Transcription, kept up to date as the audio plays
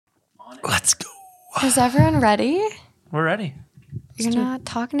Let's go. Is everyone ready? We're ready. You're not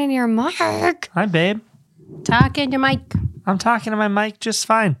talking in your mic. Hi, babe. Talk in your mic. I'm talking to my mic just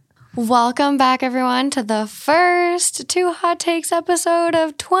fine. Welcome back, everyone, to the first Two Hot Takes episode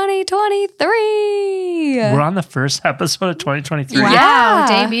of 2023. We're on the first episode of 2023. Wow, Yeah.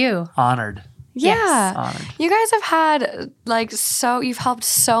 debut. Honored. Yeah. Yes. Honored. You guys have had, you've helped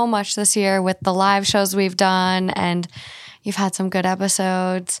so much this year with the live shows we've done, and you've had some good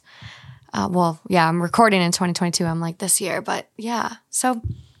episodes. I'm recording in 2022. I'm like this year, but yeah. So,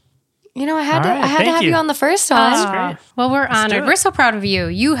 I had All right, to thank have you you. on the first one. great. Well, we're do honored. it. We're so proud of you.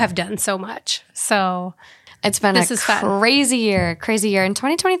 You have done so much. So It's been This a is fun. crazy year. And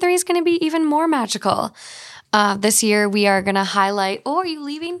 2023 is going to be even more magical. This year we are going to highlight. Oh, are you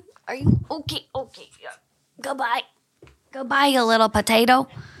leaving? Are you okay? Yeah. Goodbye, you little potato.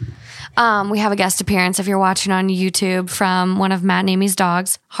 We have a guest appearance if you're watching on YouTube from one of Matt and Amy's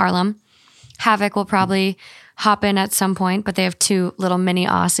dogs, Harlem. Havoc will probably hop in at some point, but they have two little mini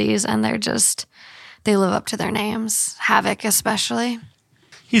Aussies, and they live up to their names. Havoc especially.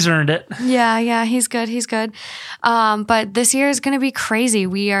 He's earned it. Yeah, he's good. But this year is going to be crazy.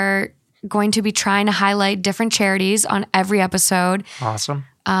 We are going to be trying to highlight different charities on every episode. Awesome.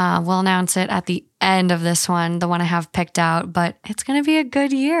 We'll announce it at the end of this one, the one I have picked out, but it's going to be a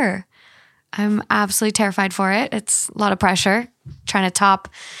good year. I'm absolutely terrified for it. It's a lot of pressure trying to top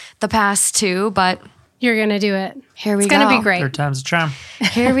the past two, but you're going to do it. here we It's go. going to be great. Third time's a charm.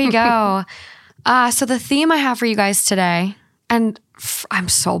 Here we go. So the theme I have for you guys today, and I'm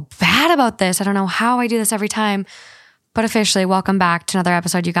so bad about this. I don't know how I do this every time, but officially, welcome back to another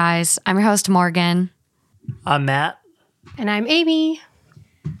episode, you guys. I'm your host, Morgan. I'm Matt. And I'm Amy.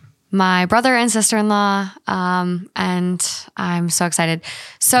 My brother and sister-in-law, and I'm so excited.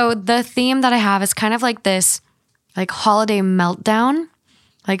 So the theme that I have is kind of like this, like holiday meltdown.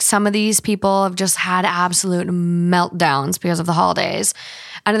 Like some of these people have just had absolute meltdowns because of the holidays.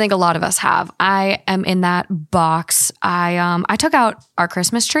 And I think a lot of us have. I am in that box. I took out our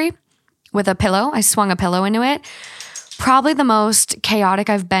Christmas tree with a pillow. I swung a pillow into it. Probably the most chaotic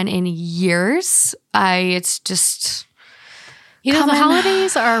I've been in years. It's just... The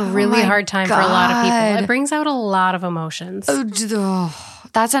holidays are a really my hard time for a lot of people. God. It brings out a lot of emotions.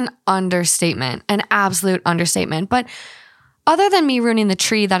 That's an understatement, an absolute understatement. But other than me ruining the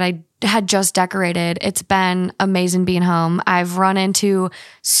tree that I had just decorated, it's been amazing being home. I've run into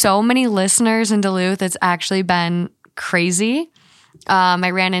so many listeners in Duluth. It's actually been crazy. I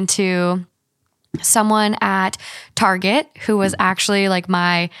ran into someone at Target who was actually like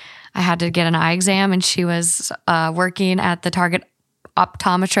I had to get an eye exam, and she was working at the Target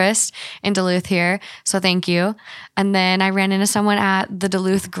optometrist in Duluth here. So thank you. And then I ran into someone at the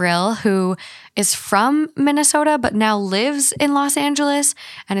Duluth Grill who is from Minnesota, but now lives in Los Angeles,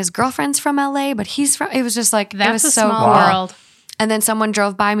 and his girlfriend's from LA, but it was just like, That's it was a so small cool. world. And then someone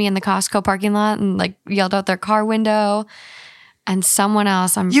drove by me in the Costco parking lot and like yelled out their car window. And someone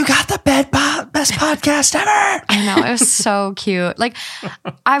else, You got the best podcast ever. I know, it was so cute. Like,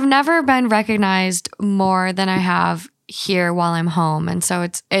 I've never been recognized more than I have here while I'm home. And so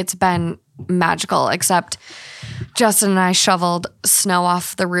it's been magical, except Justin and I shoveled snow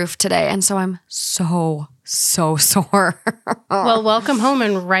off the roof today. And so I'm so sore. Well, welcome home.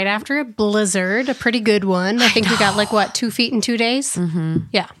 And right after a blizzard, a pretty good one. I think we got 2 feet in 2 days? Mm-hmm.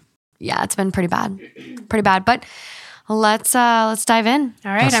 Yeah. Yeah, it's been pretty bad. But let's dive in.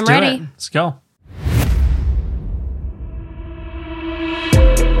 All right, Let's I'm do ready. it. Let's go.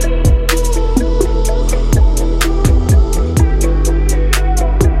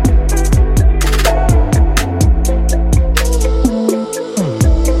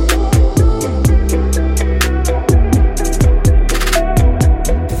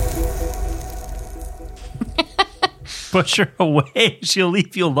 Push her away. She'll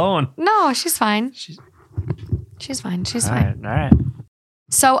leave you alone. No, she's fine. She's fine. All right.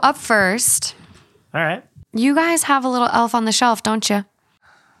 So up first, All right. you guys have a little elf on the shelf, don't you?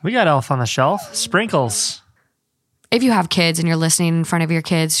 We got Elf on the Shelf. Sprinkles. If you have kids and you're listening in front of your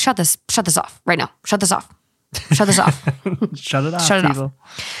kids, shut this off right now. Shut this off. Shut this off. Shut it off, Shut it off. people.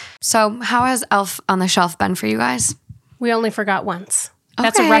 So how has Elf on the Shelf been for you guys? We only forgot once.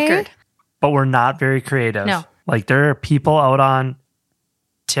 That's a Okay. record. But we're not very creative. No. Like there are people out on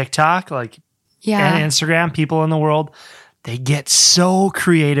TikTok, Yeah. and Instagram, people in the world, they get so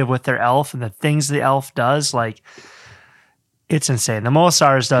creative with their elf and the things the elf does. Like, it's insane. The most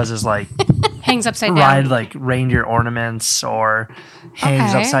ours does is like Hangs upside down. ride like reindeer ornaments or hangs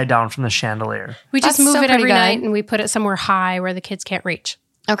Okay. upside down from the chandelier. We just That's move still it pretty every good. night and we put it somewhere high where the kids can't reach.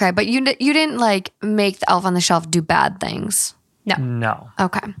 Okay, but you didn't like make the Elf on the Shelf do bad things. No.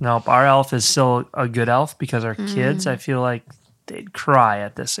 Okay. Nope. Our elf is still a good elf because our kids, I feel like they'd cry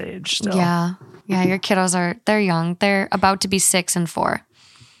at this age still. Yeah. Yeah, your kiddos they're young. They're about to be 6 and 4.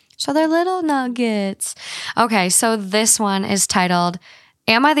 So they're little nuggets. Okay, so this one is titled,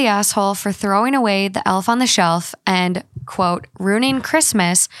 Am I the asshole for throwing away the elf on the shelf and, quote, ruining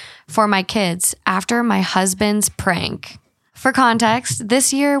Christmas for my kids after my husband's prank? For context,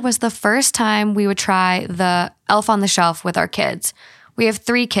 this year was the first time we would try the elf on the shelf with our kids. We have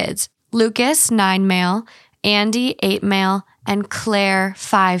 3 kids, Lucas, 9 male, Andy, 8 male, and Claire,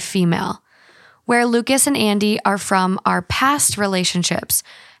 5 female. Where Lucas and Andy are from our past relationships.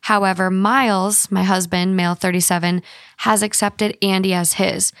 However, Miles, my husband, male 37, has accepted Andy as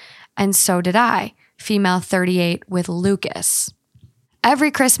his, and so did I, female 38, with Lucas. Every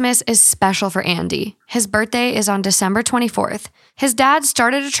Christmas is special for Andy. His birthday is on December 24th. His dad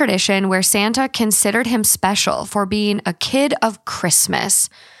started a tradition where Santa considered him special for being a kid of Christmas,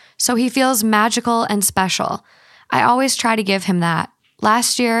 so he feels magical and special. I always try to give him that.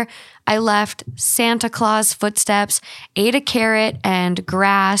 Last year, I left Santa Claus footsteps, ate a carrot and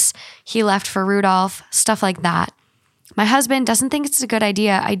grass he left for Rudolph, stuff like that. My husband doesn't think it's a good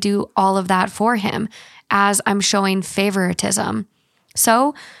idea I do all of that for him, as I'm showing favoritism.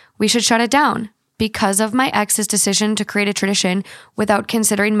 So we should shut it down because of my ex's decision to create a tradition without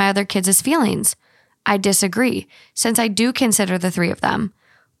considering my other kids' feelings. I disagree, since I do consider the 3 of them.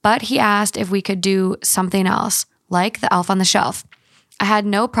 But he asked if we could do something else, like the elf on the shelf. I had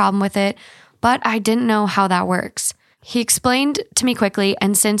no problem with it, but I didn't know how that works. He explained to me quickly,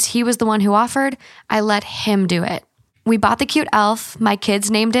 and since he was the one who offered, I let him do it. We bought the cute elf. My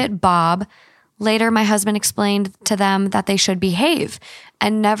kids named it Bob. Later, my husband explained to them that they should behave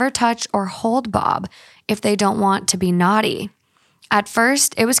and never touch or hold Bob if they don't want to be naughty. At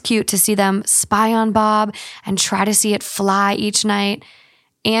first, it was cute to see them spy on Bob and try to see it fly each night.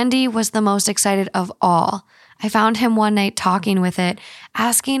 Andy was the most excited of all. I found him one night talking with it,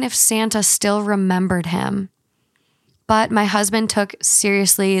 asking if Santa still remembered him. But my husband took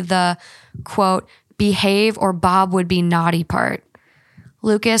seriously the, quote, behave or Bob would be naughty part.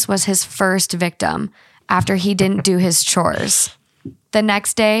 Lucas was his first victim after he didn't do his chores. The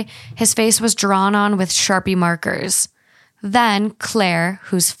next day, his face was drawn on with Sharpie markers. Then Claire,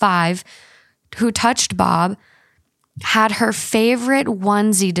 who's 5, who touched Bob, had her favorite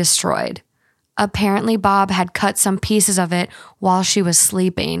onesie destroyed. Apparently, Bob had cut some pieces of it while she was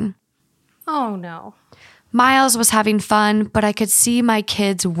sleeping. Oh, no. Miles was having fun, but I could see my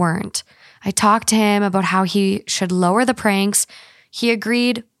kids weren't. I talked to him about how he should lower the pranks. He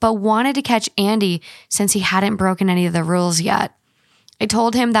agreed, but wanted to catch Andy since he hadn't broken any of the rules yet. I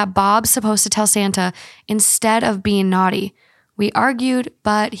told him that Bob's supposed to tell Santa instead of being naughty. We argued,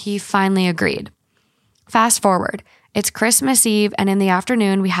 but he finally agreed. Fast forward. It's Christmas Eve, and in the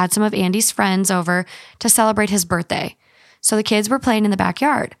afternoon, we had some of Andy's friends over to celebrate his birthday. So the kids were playing in the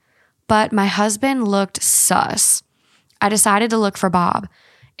backyard. But my husband looked sus. I decided to look for Bob.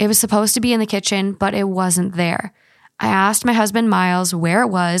 It was supposed to be in the kitchen, but it wasn't there. I asked my husband, Miles, where it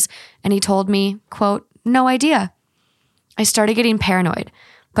was, and he told me, quote, no idea. I started getting paranoid,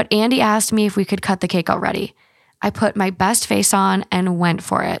 but Andy asked me if we could cut the cake already. I put my best face on and went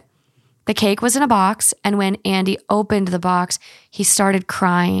for it. The cake was in a box, and when Andy opened the box, he started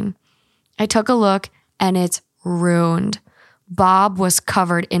crying. I took a look, and it's ruined. Bob was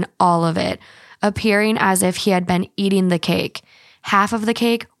covered in all of it, appearing as if he had been eating the cake. Half of the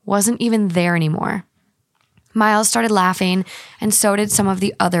cake wasn't even there anymore. Miles started laughing, and so did some of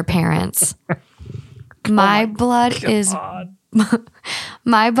the other parents. My blood is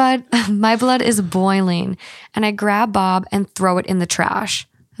boiling, and I grab Bob and throw it in the trash.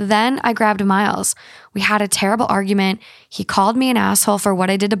 Then I grabbed Miles. We had a terrible argument. He called me an asshole for what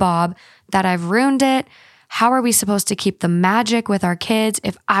I did to Bob, that I've ruined it. How are we supposed to keep the magic with our kids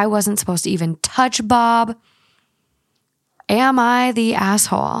if I wasn't supposed to even touch Bob? Am I the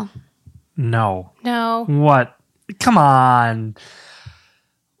asshole? No. No. What? Come on.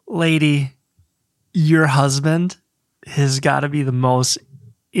 Lady, your husband has got to be the most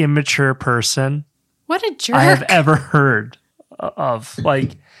immature person What a jerk. I have ever heard of.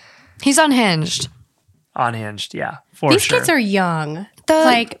 Like, He's unhinged. unhinged, yeah, for These sure. kids are young.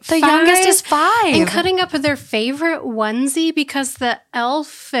 The youngest is 5. And cutting up their favorite onesie because the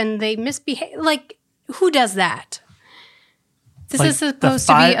elf and they misbehave. Like, who does that? This Like, is supposed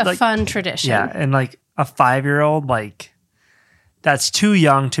to be a like, fun tradition. Yeah, and like a 5-year-old, like, that's too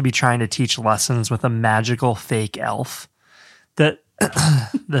young to be trying to teach lessons with a magical fake elf. The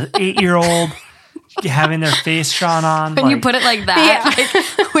 8-year-old having their face drawn on. When you put it like that,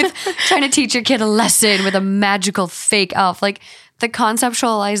 like, with trying to teach your kid a lesson with a magical fake elf, like the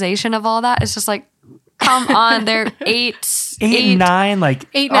conceptualization of all that is just like, come on, they're eight and 9, like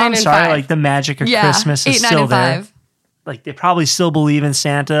 8, 9, I'm and sorry, 5. like the magic of Yeah, Christmas 8, is 9, still and there. 5. Like they probably still believe in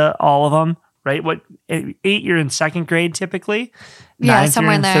Santa, all of them, right? What 8, you're in 2nd grade typically. Yeah, 9th,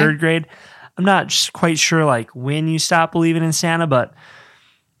 somewhere you're in in there. 3rd grade. I'm not quite sure like when you stop believing in Santa, but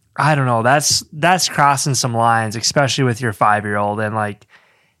I don't know. That's crossing some lines, especially with your 5-year-old, and like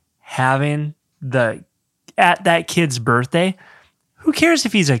having at that kid's birthday. Who cares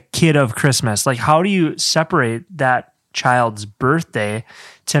if he's a kid of Christmas? Like, how do you separate that child's birthday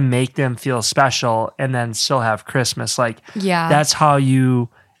to make them feel special and then still have Christmas? Like, Yeah. that's how you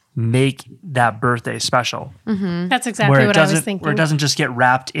make that birthday special. That's exactly what I was thinking. Where it doesn't just get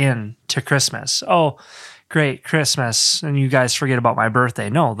wrapped in to Christmas. Oh, great, Christmas, and you guys forget about my birthday.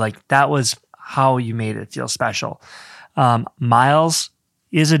 No, like that was how you made it feel special. Miles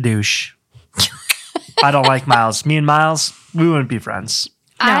is a douche. I don't like Miles. Me and Miles, we wouldn't be friends.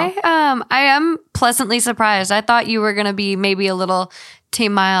 I am pleasantly surprised. I thought you were gonna be maybe a little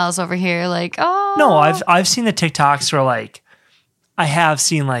Team Miles over here, like, oh No, I've seen the TikToks where like I have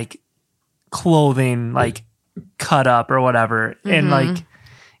seen like clothing like cut up or whatever, and like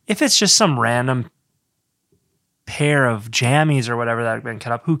if it's just some random pair of jammies or whatever that have been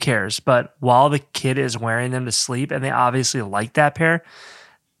cut up, who cares? But while the kid is wearing them to sleep and they obviously like that pair,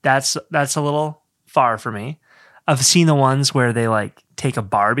 that's a little far for me. I've seen the ones where they like take a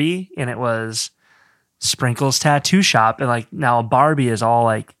Barbie and it was Sprinkles Tattoo Shop, and like now a Barbie is all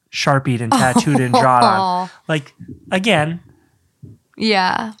like Sharpied and tattooed and drawn on. Like, again,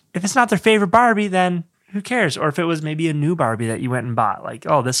 yeah. if it's not their favorite Barbie, then who cares? Or if it was maybe a new Barbie that you went and bought, like,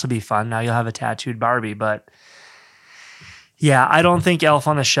 oh, this will be fun. Now you'll have a tattooed Barbie. But yeah, I don't think Elf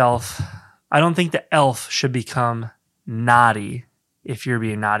on the Shelf, I don't think the elf should become naughty if you're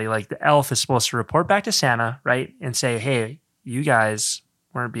being naughty. Like the elf is supposed to report back to Santa, right? And say, hey, you guys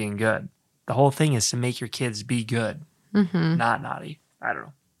weren't being good. The whole thing is to make your kids be good, not naughty. I don't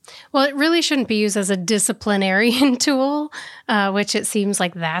know. Well, it really shouldn't be used as a disciplinarian tool, which it seems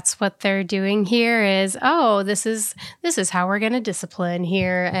like that's what they're doing here is, oh, this is how we're going to discipline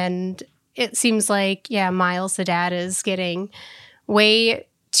here. And it seems like, yeah, Miles, the dad, is getting way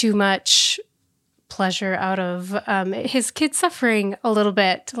too much pleasure out of his kids suffering a little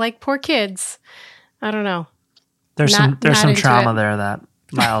bit. Like, poor kids. I don't know. There's some into trauma it. there that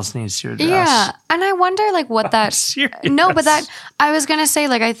Miles needs to address. Yeah. And I wonder like what that serious. No, but that I was gonna say,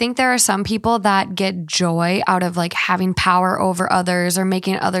 like, I think there are some people that get joy out of like having power over others or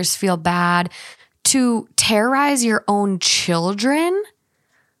making others feel bad. To terrorize your own children,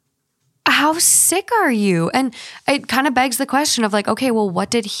 how sick are you? And it kind of begs the question of like, okay, well,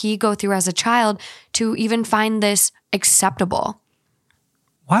 what did he go through as a child to even find this acceptable?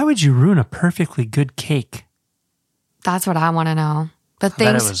 Why would you ruin a perfectly good cake? That's what I want to know. I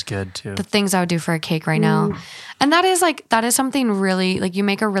bet it was good too. The things I would do for a cake right now. And that is something really, like, you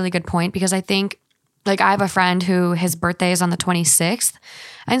make a really good point, because I think, like, I have a friend who his birthday is on the 26th.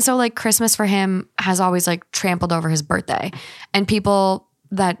 And so like Christmas for him has always like trampled over his birthday. And people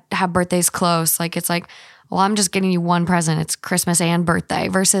that have birthdays close, like, it's like, well, I'm just getting you one present. It's Christmas and birthday,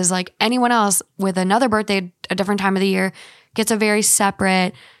 versus like anyone else with another birthday, a different time of the year, gets a very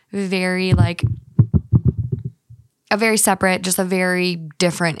separate, just a very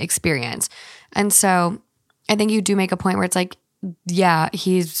different experience. And so I think you do make a point where it's like, yeah,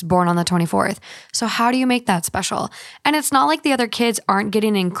 he's born on the 24th. So how do you make that special? And it's not like the other kids aren't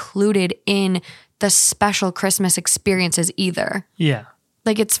getting included in the special Christmas experiences either. Yeah.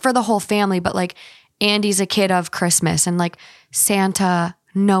 Like, it's for the whole family, but like Andy's a kid of Christmas and like Santa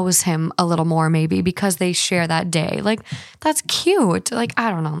knows him a little more maybe because they share that day. Like, that's cute. Like, I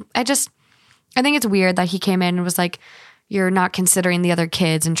don't know. I think it's weird that he came in and was like, you're not considering the other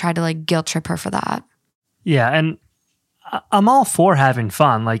kids, and tried to like guilt trip her for that. Yeah. And I'm all for having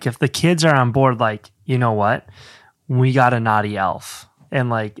fun. Like, if the kids are on board, like, you know what? We got a naughty elf. And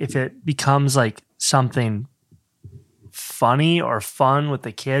like, if it becomes like something funny or fun with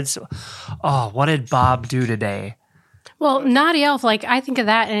the kids, oh, what did Bob do today? Well, naughty elf, like, I think of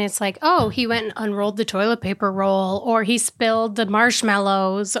that and it's like, oh, he went and unrolled the toilet paper roll, or he spilled the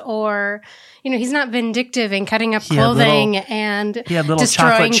marshmallows, or, you know, he's not vindictive in cutting up clothing and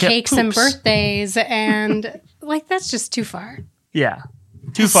destroying cakes and birthdays. And like, that's just too far. Yeah.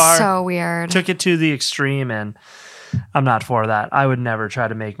 Too far. So weird. Took it to the extreme, and I'm not for that. I would never try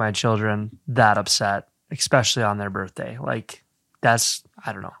to make my children that upset, especially on their birthday. Like, that's,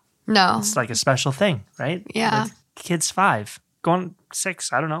 I don't know. No. It's like a special thing, right? Yeah. The kid's 5. going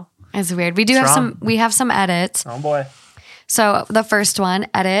 6. I don't know. It's weird. We have some edits. Oh boy. So the first one,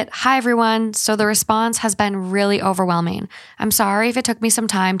 edit. Hi, everyone. So the response has been really overwhelming. I'm sorry if it took me some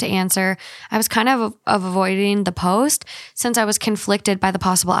time to answer. I was kind of avoiding the post since I was conflicted by the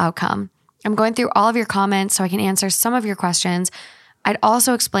possible outcome. I'm going through all of your comments so I can answer some of your questions. I'd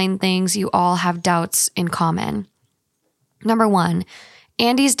also explain things you all have doubts in common. Number 1,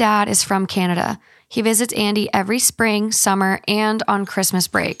 Andy's dad is from Canada. He visits Andy every spring, summer, and on Christmas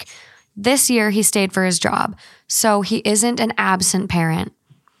break. This year, he stayed for his job, so he isn't an absent parent.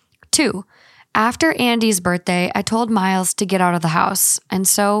 2, after Andy's birthday, I told Miles to get out of the house, and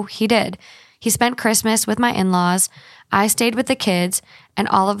so he did. He spent Christmas with my in-laws, I stayed with the kids, and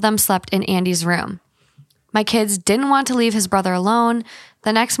all of them slept in Andy's room. My kids didn't want to leave his brother alone.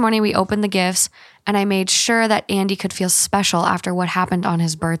 The next morning, we opened the gifts, and I made sure that Andy could feel special after what happened on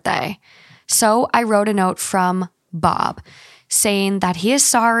his birthday. So I wrote a note from Bob, saying that he is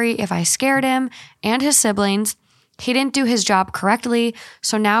sorry if I scared him and his siblings. He didn't do his job correctly,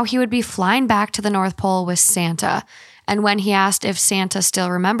 so now he would be flying back to the North Pole with Santa. And when he asked if Santa still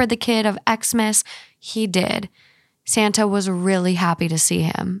remembered the kid of Xmas, he did. Santa was really happy to see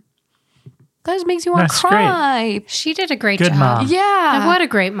him. That makes you want to cry. Great. She did a great Good job. mom. Yeah. And what a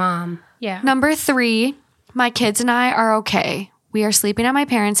great mom. Yeah. Number 3, my kids and I are okay. We are sleeping at my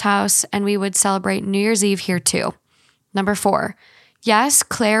parents' house, and we would celebrate New Year's Eve here too. Number 4, yes,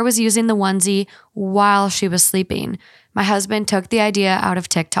 Claire was using the onesie while she was sleeping. My husband took the idea out of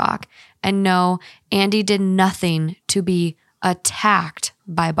TikTok. And no, Andy did nothing to be attacked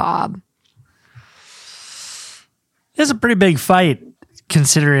by Bob. It's a pretty big fight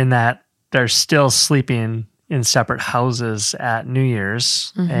considering that they're still sleeping in separate houses at New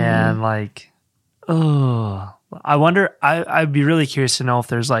Year's. Mm-hmm. And like, oh, I wonder, I'd be really curious to know if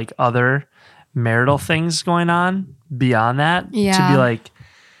there's like other marital things going on beyond that. Yeah. To be like,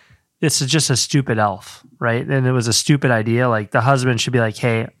 this is just a stupid elf, right? And it was a stupid idea. Like the husband should be like,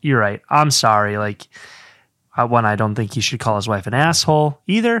 hey, you're right. I'm sorry. Like, I don't think he should call his wife an asshole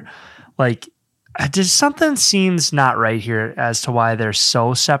either. Like, just something seems not right here as to why they're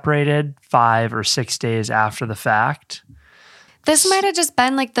so separated 5 or 6 days after the fact. This might have just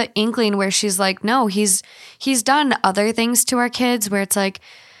been like the inkling where she's like, no, he's done other things to our kids where it's like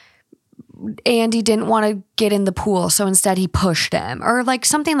Andy didn't want to get in the pool, so instead he pushed him or like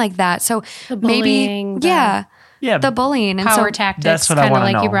something like that. So the bullying, maybe, the bullying and power so, tactics, that's what I kind of want to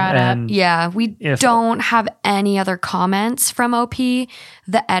like know. you brought up. Yeah, we don't have any other comments from OP.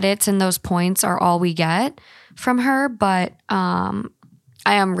 The edits and those points are all we get from her, but I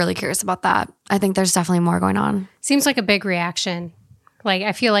am really curious about that. I think there's definitely more going on. Seems like a big reaction. Like,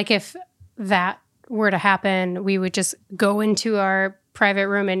 I feel like if that were to happen, we would just go into our private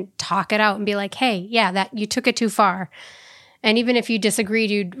room and talk it out and be like, hey, yeah, that you took it too far. And even if you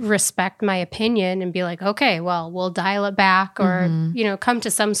disagreed, you'd respect my opinion and be like, okay, well, we'll dial it back or, come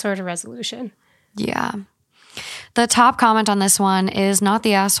to some sort of resolution. Yeah. The top comment on this one is not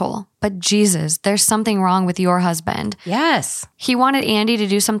the asshole, but Jesus, there's something wrong with your husband. Yes. He wanted Andy to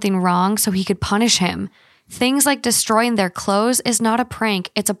do something wrong so he could punish him. Things like destroying their clothes is not a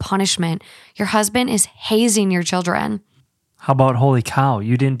prank, it's a punishment. Your husband is hazing your children. How about holy cow?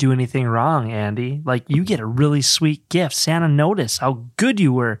 You didn't do anything wrong, Andy. Like, you get a really sweet gift. Santa noticed how good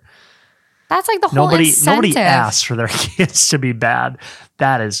you were. That's like the whole incentive. Nobody asks for their kids to be bad.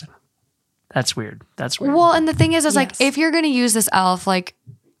 That's weird. That's weird. Well, and the thing is like, if you're going to use this elf, like,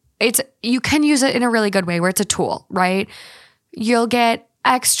 you can use it in a really good way where it's a tool, right? You'll get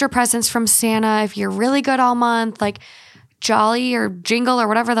extra presents from Santa if you're really good all month, like Jolly or Jingle or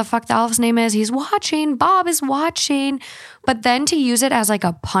whatever the fuck the elf's name is. He's watching. Bob is watching. But then to use it as like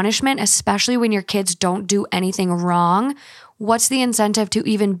a punishment, especially when your kids don't do anything wrong, what's the incentive to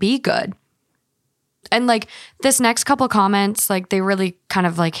even be good? And like this next couple comments, like they really kind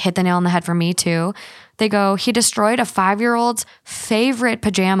of like hit the nail on the head for me too. They go, he destroyed a 5-year-old's favorite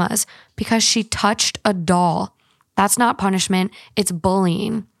pajamas because she touched a doll. That's not punishment. It's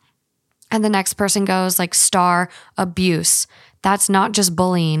bullying. And the next person goes like star abuse. That's not just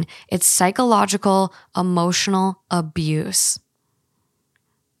bullying. It's psychological, emotional abuse.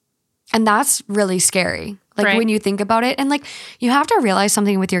 And that's really scary. Like when you think about it, and like you have to realize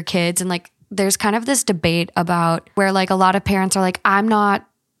something with your kids, and like there's kind of this debate about where like a lot of parents are like, I'm not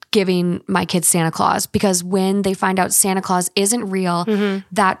giving my kids Santa Claus because when they find out Santa Claus isn't real,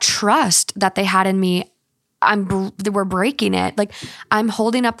 that trust that they had in me, we're breaking it. Like I'm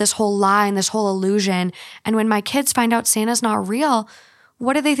holding up this whole lie and this whole illusion. And when my kids find out Santa's not real,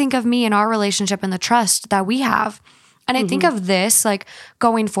 what do they think of me and our relationship and the trust that we have? And I think of this, like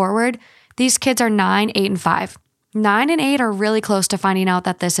going forward, these kids are 9, 8, and 5. 9 and 8 are really close to finding out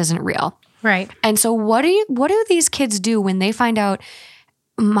that this isn't real. Right. And so what do these kids do when they find out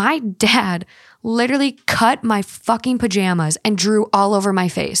my dad literally cut my fucking pajamas and drew all over my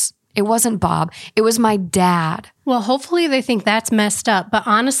face? It wasn't Bob. It was my dad. Well, hopefully they think that's messed up, but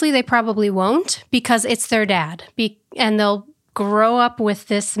honestly, they probably won't because it's their dad. And they'll grow up with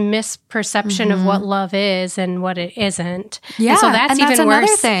this misperception of what love is and what it isn't. Yeah, and so that's and that's even another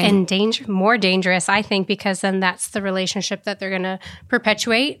worse thing. and more dangerous, I think, because then that's the relationship that they're going to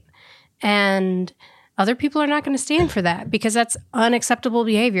perpetuate. And other people are not going to stand for that because that's unacceptable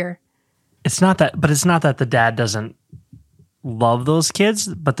behavior. It's not that the dad doesn't love those kids,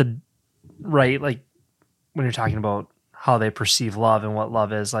 but like when you're talking about how they perceive love and what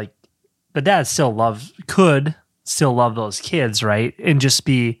love is, like the dad could still love those kids, right? And just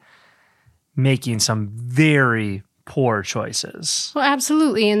be making some very poor choices. Well,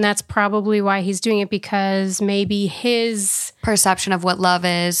 absolutely. And that's probably why he's doing it, because maybe his Perception of what love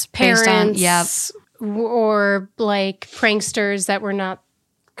is parents or like pranksters that were not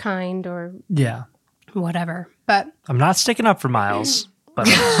kind or whatever. But I'm not sticking up for Miles, but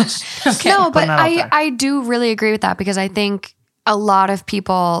No, but I I do really agree with that because I think a lot of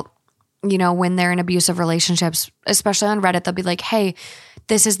people, when they're in abusive relationships, especially on Reddit, they'll be like, hey,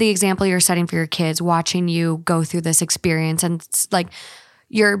 this is the example you're setting for your kids, watching you go through this experience. And it's like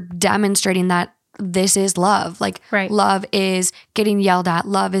you're demonstrating that this is love. Like love is getting yelled at.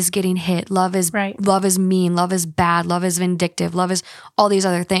 Love is getting hit. Love is mean. Love is bad. Love is vindictive. Love is all these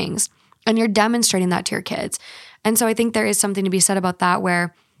other things. And you're demonstrating that to your kids. And so I think there is something to be said about that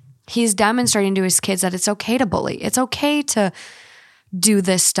where he's demonstrating to his kids that it's okay to bully. It's okay to do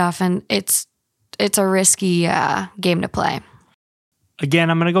this stuff. And it's a risky game to play. Again,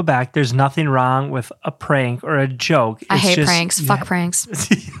 I'm going to go back. There's nothing wrong with a prank or a joke. I hate pranks. Fuck pranks.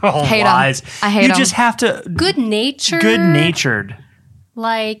 Hate lies. I hate them. You just have to... Good-natured.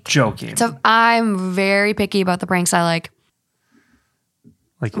 Like... Joking. So I'm very picky about the pranks I like.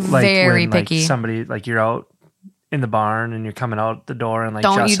 Like very when, picky. Like somebody, like you're out in the barn and you're coming out the door and like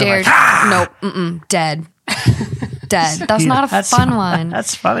don't Justin, you dare! like, Nope, dead. That's not a fun one.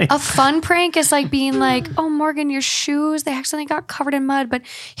 That's funny. A fun prank is like being like, "Oh, Morgan, your shoes, they accidentally got covered in mud, but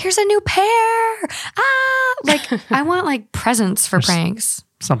here's a new pair." Like I want like presents for pranks.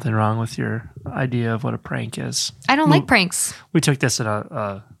 Something wrong with your idea of what a prank is. I don't like pranks. We took this in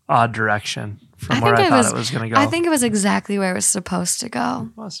a odd direction from where I thought it was going to go. I think it was exactly where it was supposed to go.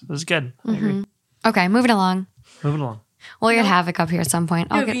 It was good. I agree. Okay, moving along. We'll get Havoc up here at some point.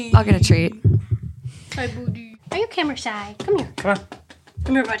 I'll get a treat. Hi, Booty. Are you camera shy? Come here. Come on.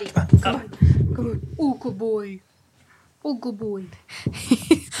 Come here, buddy. Come on. Oh, good boy. Oh, good boy.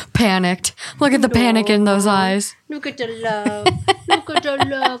 Panicked. Look at the panic in those eyes. Look at the love. Look at the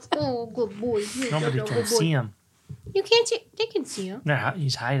love. Oh, good boy. Nobody can see him. You can't see. They can see him.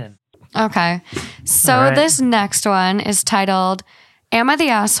 He's hiding. Okay. So this next one is titled, Am I the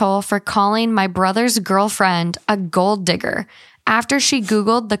Asshole for Calling My Brother's Girlfriend a Gold Digger After She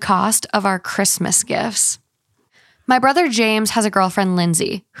Googled the Cost of Our Christmas Gifts? My brother James has a girlfriend,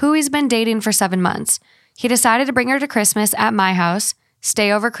 Lindsay, who he's been dating for 7 months. He decided to bring her to Christmas at my house,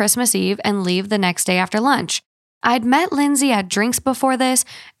 stay over Christmas Eve, and leave the next day after lunch. I'd met Lindsay at drinks before this,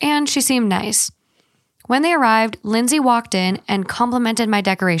 and she seemed nice. When they arrived, Lindsay walked in and complimented my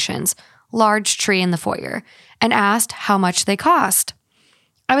decorations, large tree in the foyer, and asked how much they cost.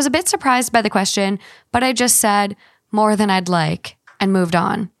 I was a bit surprised by the question, but I just said, more than I'd like, and moved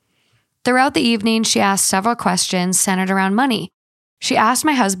on. Throughout the evening, she asked several questions centered around money. She asked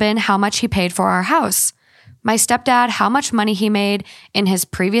my husband how much he paid for our house, my stepdad how much money he made in his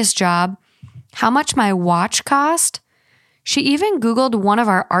previous job, how much my watch cost. She even Googled one of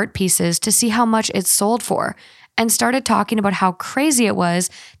our art pieces to see how much it sold for and started talking about how crazy it was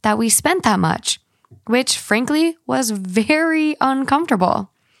that we spent that much, which frankly was very uncomfortable.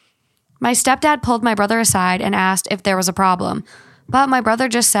 My stepdad pulled my brother aside and asked if there was a problem, but my brother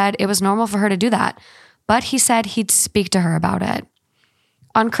just said it was normal for her to do that, but he said he'd speak to her about it.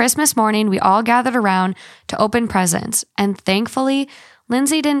 On Christmas morning, we all gathered around to open presents, and thankfully,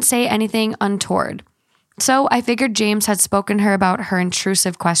 Lindsay didn't say anything untoward. So I figured James had spoken to her about her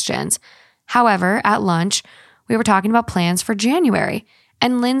intrusive questions. However, at lunch, we were talking about plans for January,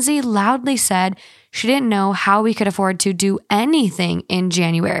 and Lindsay loudly said she didn't know how we could afford to do anything in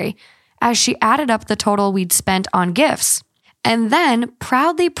January, as she added up the total we'd spent on gifts, and then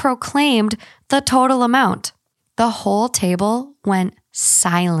proudly proclaimed the total amount. The whole table went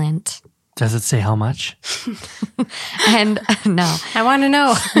silent. Does it say how much? And no. I want to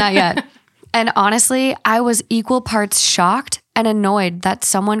know. Not yet. And honestly, I was equal parts shocked and annoyed that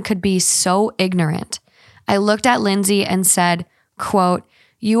someone could be so ignorant. I looked at Lindsay and said, quote,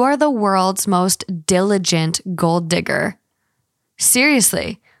 "You are the world's most diligent gold digger.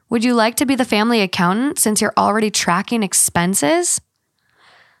 Seriously, would you like to be the family accountant since you're already tracking expenses?"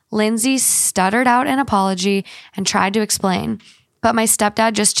 Lindsay stuttered out an apology and tried to explain, but my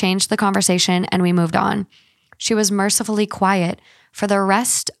stepdad just changed the conversation and we moved on. She was mercifully quiet for the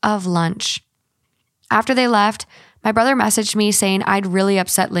rest of lunch. After they left, my brother messaged me saying I'd really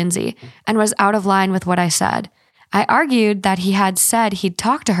upset Lindsay and was out of line with what I said. I argued that he had said he'd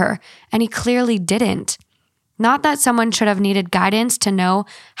talk to her, and he clearly didn't. Not that someone should have needed guidance to know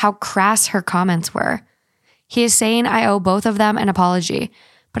how crass her comments were. He is saying I owe both of them an apology,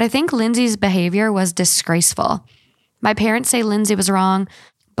 but I think Lindsay's behavior was disgraceful. My parents say Lindsay was wrong,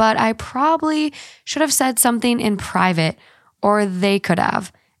 but I probably should have said something in private, or they could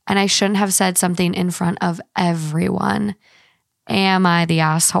have, and I shouldn't have said something in front of everyone. Am I the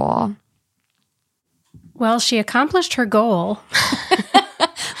asshole? Well, she accomplished her goal.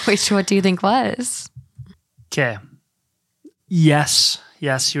 Which, what do you think was? Okay. Yes,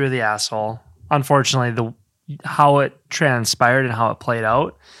 you were the asshole. Unfortunately, how it transpired and how it played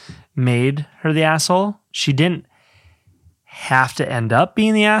out made her the asshole. She didn't have to end up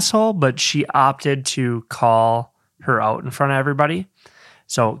being the asshole, but she opted to call her out in front of everybody.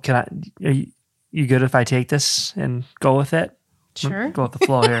 So are you good if I take this and go with it? Sure. Go with the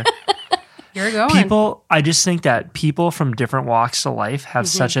flow here. You're going. I just think that people from different walks of life have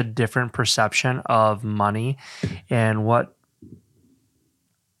such a different perception of money and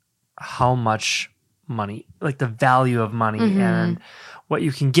how much money, like the value of money and what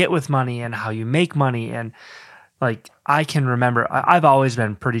you can get with money and how you make money. And like, I can remember, I've always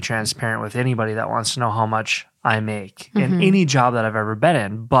been pretty transparent with anybody that wants to know how much I make in any job that I've ever been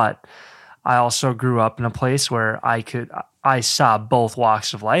in. But I also grew up in a place where I saw both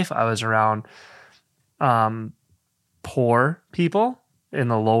walks of life. I was around poor people in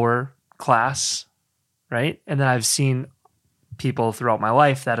the lower class, right? And then I've seen people throughout my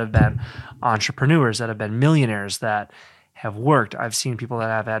life that have been entrepreneurs, that have been millionaires, that have worked. I've seen people that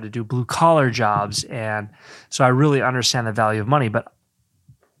have had to do blue collar jobs. And so I really understand the value of money. But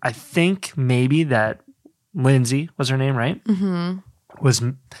I think maybe that Lindsay was her name, right? Was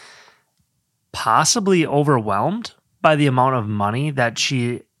possibly overwhelmed by the amount of money that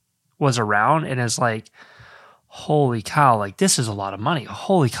she was around and is like, holy cow, like this is a lot of money.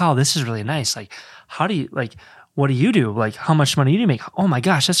 Holy cow, this is really nice. Like, what do you do? Like, how much money do you make? Oh my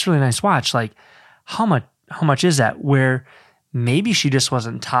gosh, that's a really nice watch. Like, how much is that? Where maybe she just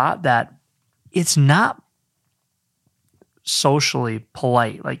wasn't taught that it's not socially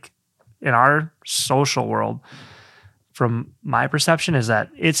polite. Like in our social world, from my perception, is that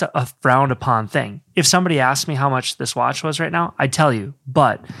it's a frowned upon thing. If somebody asked me how much this watch was right now, I'd tell you,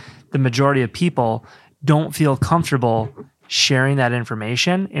 but the majority of people don't feel comfortable sharing that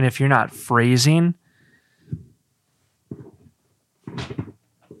information. And if you're not phrasing,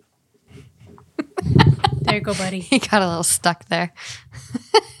 there you go, buddy. He got a little stuck there.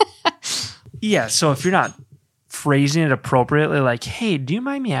 yeah. So if you're not phrasing it appropriately, like, hey, do you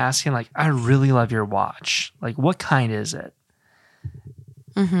mind me asking, like, I really love your watch. Like, what kind is it?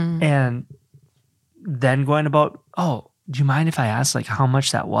 And then going about, oh, do you mind if I ask, like, how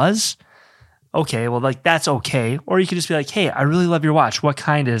much that was? Okay, well, like, that's okay. Or you could just be like, hey, I really love your watch. What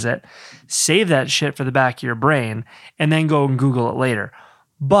kind is it? Save that shit for the back of your brain and then go and Google it later.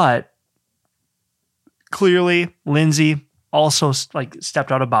 But clearly, Lindsay also, like,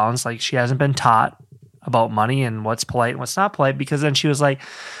 stepped out of bounds. Like, she hasn't been taught about money and what's polite and what's not polite, because then she was like,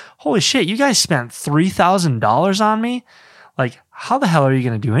 holy shit, you guys spent $3,000 on me? Like, how the hell are you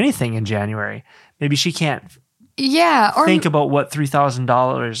going to do anything in January? Maybe she can't think about what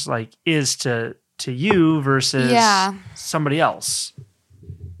 $3,000 like is to you versus somebody else.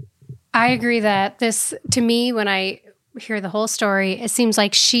 I agree that this, to me, when I hear the whole story, it seems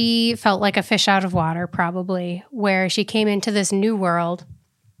like she felt like a fish out of water, probably, where she came into this new world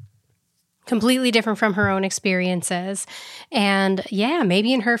completely different from her own experiences. And yeah,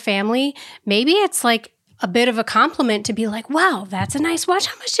 maybe in her family, maybe it's like a bit of a compliment to be like, wow, that's a nice watch.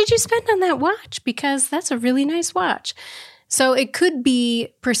 How much did you spend on that watch? Because that's a really nice watch. So it could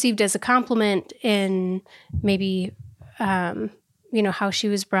be perceived as a compliment in maybe, how she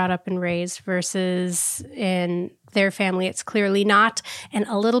was brought up and raised versus in their family. It's clearly not, and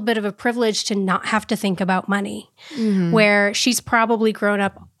a little bit of a privilege to not have to think about money, where she's probably grown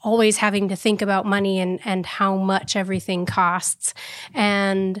up always having to think about money and how much everything costs.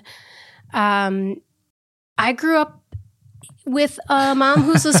 And I grew up with a mom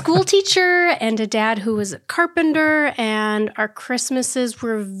who's a school teacher and a dad who was a carpenter, and our Christmases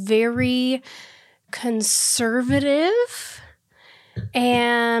were very conservative.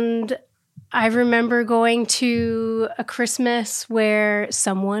 And I remember going to a Christmas where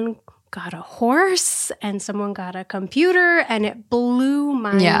someone got a horse and someone got a computer, and it blew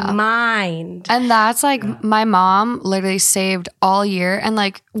my mind. And that's like my mom literally saved all year, and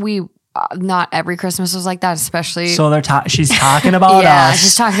like we not every Christmas was like that, especially. So she's talking about us.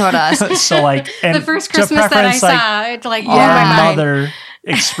 She's talking about us. So like, and the first Christmas that I saw, it like blew our my mind. mother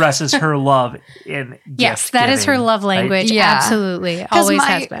expresses her love in yes, that is her love language. Right? Yeah. Absolutely, always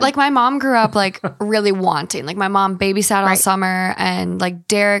has been. Like my mom grew up like really wanting. Like my mom babysat all summer, and like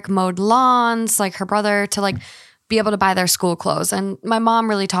Derek mowed lawns, like her brother, to like be able to buy their school clothes. And my mom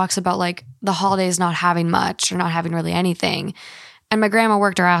really talks about like the holidays not having much or not having really anything. And my grandma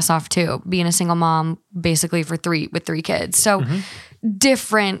worked her ass off too, being a single mom basically with three kids. So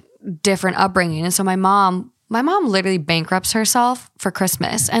different upbringing. And so my mom literally bankrupts herself for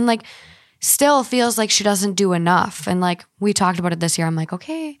Christmas and like still feels like she doesn't do enough. And like we talked about it this year. I'm like,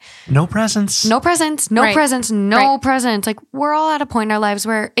 okay. No presents. No presents. No presents. No presents. Like we're all at a point in our lives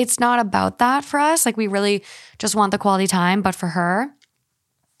where it's not about that for us. Like we really just want the quality time. But for her,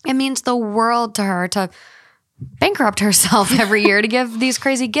 it means the world to her to bankrupt herself every year to give these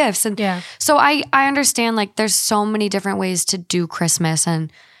crazy gifts. And so I understand like there's so many different ways to do Christmas,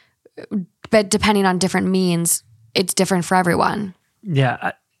 but depending on different means, it's different for everyone.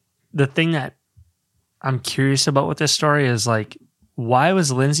 Yeah. The thing that I'm curious about with this story is like, why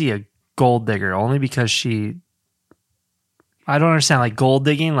was Lindsay a gold digger? Only because I don't understand, like gold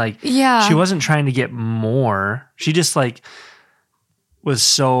digging. Like, she wasn't trying to get more. She just like was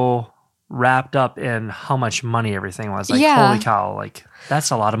so wrapped up in how much money everything was. Like, holy cow, like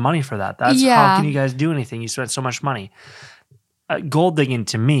that's a lot of money for that. That's how can you guys do anything? You spent so much money. Gold digging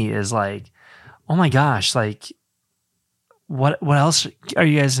to me is like, oh my gosh, like what else are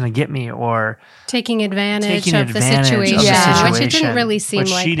you guys going to get me? Or taking advantage of the situation. Which it didn't really seem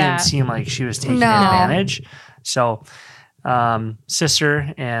like she didn't seem like she was taking advantage. So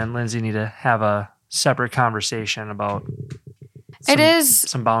sister and Lindsay need to have a separate conversation about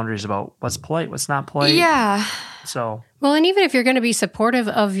some boundaries about what's polite, what's not polite. Yeah. So, well, and even if you're going to be supportive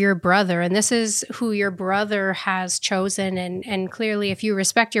of your brother, and this is who your brother has chosen, and clearly if you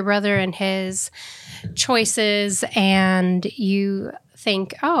respect your brother and his choices, and you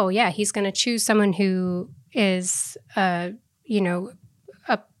think, oh yeah, he's going to choose someone who is, a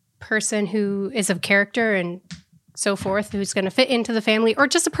person who is of character and so forth, who's going to fit into the family, or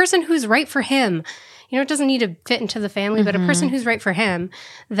just a person who's right for him. It doesn't need to fit into the family, but a person who's right for him,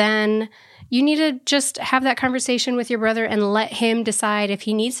 then you need to just have that conversation with your brother and let him decide if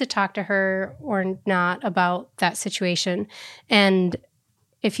he needs to talk to her or not about that situation. And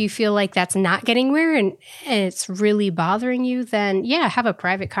if you feel like that's not getting where and it's really bothering you, then have a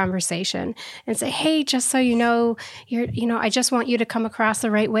private conversation and say, hey, just so you know, I just want you to come across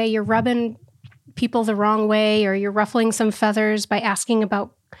the right way. You're rubbing people the wrong way, or you're ruffling some feathers by asking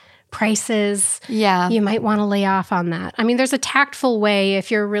about prices. You might want to lay off on that. I mean, there's a tactful way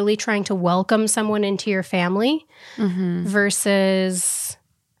if you're really trying to welcome someone into your family versus,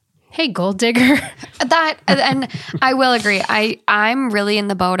 hey, gold digger. That, and I will agree. I'm really in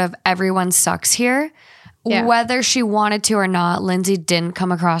the boat of everyone sucks here. Yeah. Whether she wanted to or not, Lindsay didn't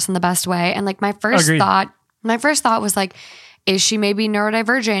come across in the best way. And like my first thought was like, is she maybe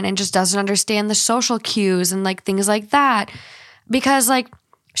neurodivergent and just doesn't understand the social cues and like things like that? Because like,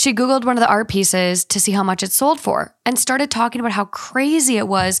 she Googled one of the art pieces to see how much it sold for and started talking about how crazy it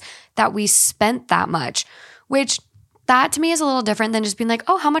was that we spent that much, which that to me is a little different than just being like,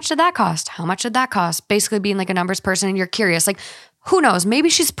 oh, how much did that cost? How much did that cost? Basically being like a numbers person and you're curious. Like, who knows? Maybe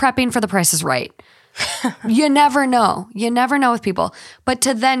she's prepping for The Price is Right. You never know. You never know with people. But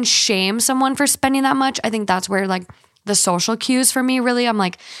to then shame someone for spending that much, I think that's where like the social cues for me really, I'm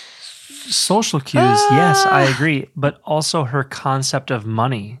like, social cues, yes, I agree. But also her concept of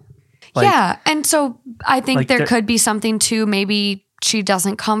money. Like, and so I think like there could be something to maybe she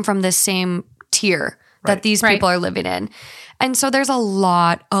doesn't come from this same tier that these people are living in. And so there's a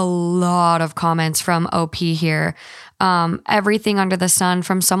lot of comments from OP here. Everything under the sun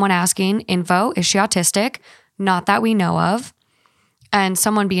from someone asking, info, is she autistic? Not that we know of. And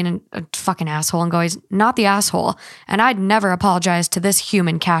someone being a fucking asshole and going, not the asshole. And I'd never apologize to this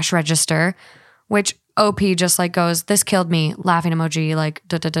human cash register, which OP just like goes, this killed me, laughing emoji, like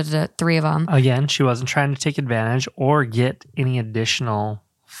 3 of them. Again, she wasn't trying to take advantage or get any additional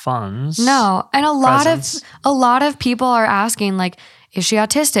funds. No. And a lot of people are asking like, is she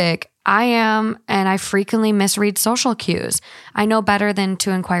autistic? I am, and I frequently misread social cues. I know better than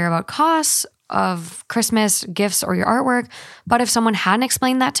to inquire about costs of Christmas gifts or your artwork. But if someone hadn't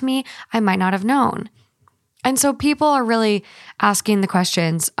explained that to me, I might not have known. And so people are really asking the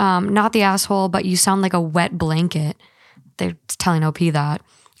questions, not the asshole, but you sound like a wet blanket. They're telling OP that.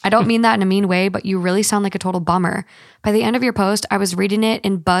 I don't mean that in a mean way, but you really sound like a total bummer. By the end of your post, I was reading it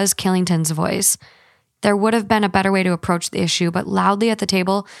in Buzz Killington's voice. There would have been a better way to approach the issue, but loudly at the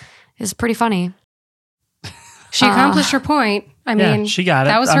table is pretty funny. She accomplished her point. I mean, she got it.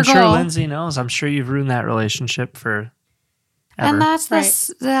 That was I'm her sure goal. Lindsay knows. I'm sure you've ruined that relationship for ever. And that's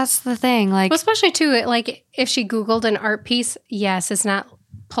the thing. Like, Well, especially too, like if she Googled an art piece, yes, it's not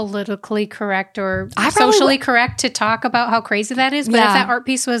politically correct or socially correct to talk about how crazy that is. But if that art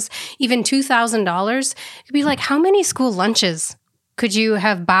piece was even $2,000, it'd be like, how many school lunches could you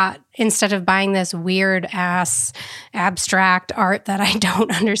have bought instead of buying this weird ass abstract art that I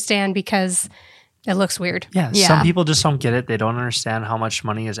don't understand because it looks weird? Yeah, some people just don't get it. They don't understand how much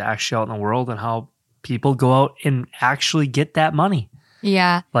money is actually out in the world and how people go out and actually get that money.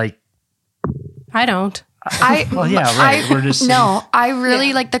 yeah. Like, I don't. well, yeah, right. We're just I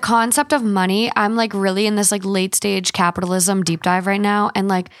really like the concept of money. I'm like really in this like late stage capitalism deep dive right now. And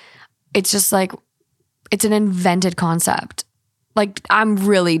like, it's just like, it's an invented concept. Like I'm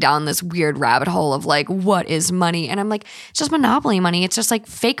really down this weird rabbit hole of like, what is money? And I'm like, it's just monopoly money. It's just like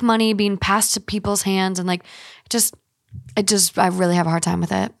fake money being passed to people's hands. And like, I really have a hard time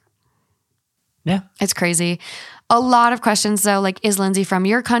with it. Yeah. It's crazy. A lot of questions though, like, is Lindsay from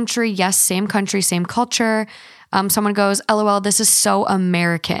your country? Yes, same country, same culture. Someone goes, LOL, this is so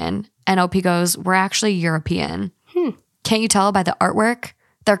American. And OP goes, we're actually European. Can't you tell by the artwork?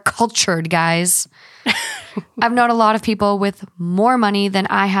 They're cultured, guys. I've known a lot of people with more money than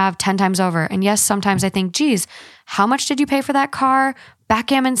I have 10 times over. And yes, sometimes I think, geez, how much did you pay for that car?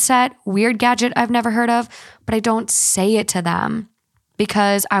 Backgammon set, weird gadget I've never heard of. But I don't say it to them,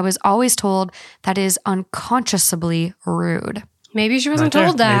 because I was always told that is unconsciously rude. Maybe she wasn't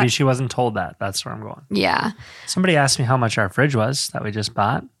told that. Maybe she wasn't told that. That's where I'm going. Yeah. Somebody asked me how much our fridge was that we just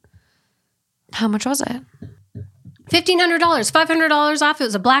bought. How much was it? $1,500, $500 off. It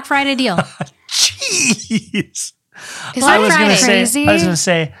was a Black Friday deal. Jeez. Is I that was gonna crazy? I was going to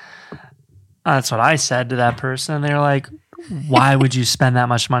say, that's what I said to that person. And they were like, why would you spend that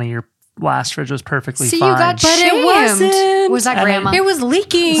much money? Your last fridge was perfectly See, fine. you got But it shamed. wasn't. Was that And grandma? It was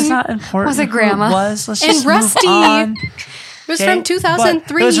leaking. It's not important. Was it who grandma? It was. Let's And just rusty. move on. It was Okay, from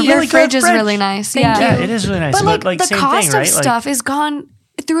 2003. but it was a Your really fridge good is really nice. Thank yeah. you. Yeah, it is really nice. But like, the same cost thing, right? of stuff is gone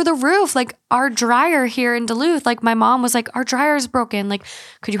through the roof. Like our dryer here in Duluth, like my mom was like, our dryer is broken. Like,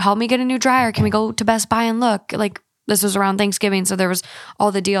 could you help me get a new dryer? Can we go to Best Buy and look? Like this was around Thanksgiving. So there was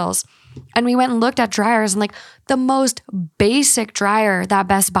all the deals. And we went and looked at dryers, and like the most basic dryer that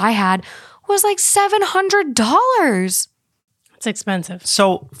Best Buy had was like $700. It's expensive.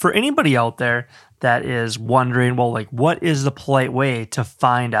 So for anybody out there that is wondering, well, like, what is the polite way to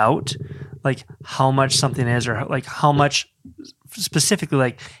find out, like, how much something is, or like how much specifically,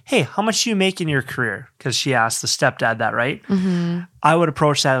 like, hey, how much do you make in your career? Because she asked the stepdad that, right? Mm-hmm. I would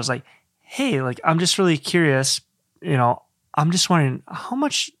approach that as like, hey, like, I'm just really curious. You know, I'm just wondering, how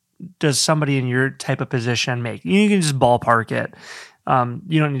much does somebody in your type of position make? You can just ballpark it.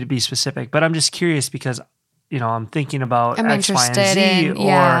 You don't need to be specific, but I'm just curious because, you know, I'm thinking about I'm X, Y, interested and Z, in,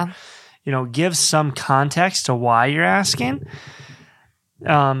 yeah. or, you know, give some context to why you're asking.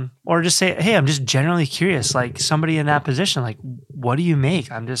 Or just say, hey, I'm just generally curious, like somebody in that position, like, what do you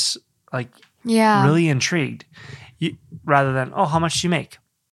make? I'm just like really intrigued, rather than, oh, how much do you make?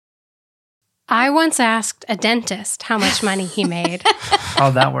 I once asked a dentist how much money he made.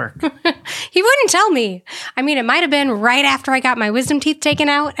 How'd that work? He wouldn't tell me. I mean, it might have been right after I got my wisdom teeth taken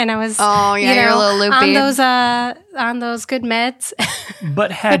out, and I was, you're a little loopy. on those good meds.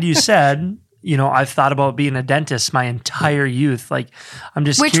 But had you said, you know, I've thought about being a dentist my entire youth. Like, I'm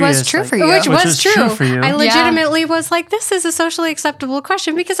just Which curious. was true like, for you. Which was was true. true for you. I legitimately was like, this is a socially acceptable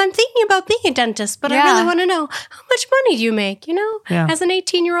question because I'm thinking about being a dentist, but I really want to know, how much money do you make? You know, Yeah. as an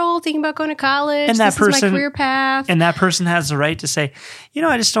 18-year-old thinking about going to college, And that this is my person- career path. And that person has the right to say, you know,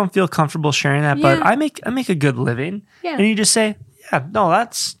 I just don't feel comfortable sharing that, but Yeah. I make a good living. Yeah. And you just say, yeah, no,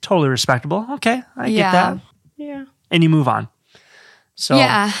 that's totally respectable. Okay, I get that. Yeah. And you move on. So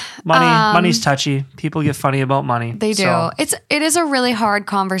Yeah. money's touchy. People get funny about money. They do. So, It is a really hard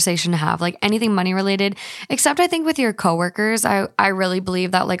conversation to have, like anything money related, except I think with your coworkers, I really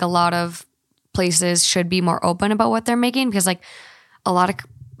believe that like a lot of places should be more open about what they're making, because like a lot of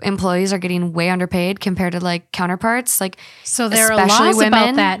employees are getting way underpaid compared to like counterparts. Like, So there are especially laws about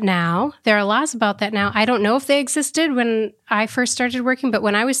women. that now. There are laws about that now. I don't know if they existed when I first started working, but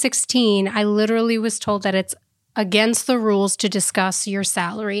when I was 16, I literally was told that it's against the rules to discuss your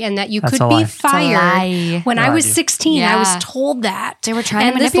salary and that you That's could a be lie. fired. When I was dude. 16, I Yeah. was told that. They were trying to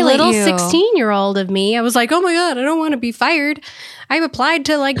and this manipulate little you. 16-year-old of me, I was like, oh my God, I don't want to be fired. I applied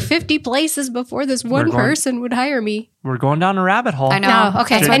to like 50 places before this one going- person would hire me. We're going down a rabbit hole. I know. No,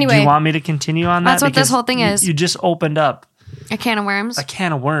 okay, Do, so do anyway. you want me to continue on that? That's what this Because whole thing you- is. You just opened up A can of worms. a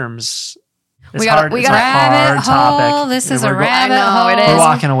can of worms. It's We gotta- hard. we It's gotta- a hard Rabbit topic. hole. This is We're a go- rabbit I know, hole. it We're is.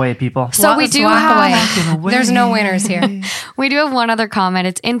 walking away, people. So we Let's do walk have away. There's no winners here. we do have one other comment.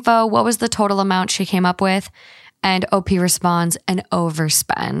 It's info. What was the total amount she came up with? And OP responds, an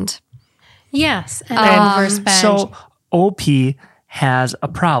overspend. Yes, and overspend. So OP has a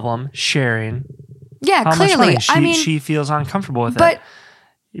problem sharing Yeah, how much clearly. money I mean, she feels uncomfortable with but it.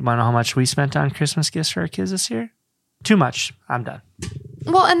 You want to know how much we spent on Christmas gifts for our kids this year? Too much. I'm done.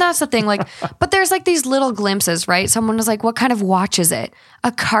 well, and that's the thing. Like, but there's like these little glimpses, right? Someone was like, "What kind of watch is it?"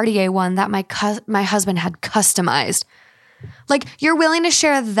 A Cartier one that my husband had customized. Like, you're willing to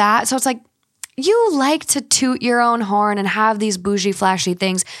share that, so it's like you like to toot your own horn and have these bougie, flashy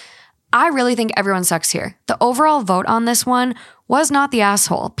things. I really think everyone sucks here. The overall vote on this one was not the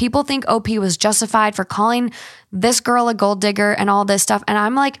asshole. People think OP was justified for calling this girl a gold digger and all this stuff. And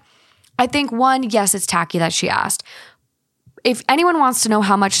I'm like, I think one, yes, it's tacky that she asked. If anyone wants to know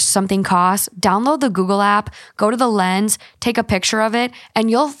how much something costs, download the Google app, go to the Lens, take a picture of it, and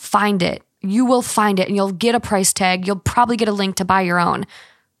you'll find it. You will find it and you'll get a price tag. You'll probably get a link to buy your own.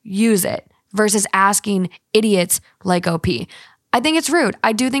 Use it versus asking idiots like OP. I think it's rude.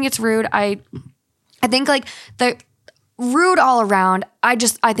 I do think it's rude. I think like the rude all around. I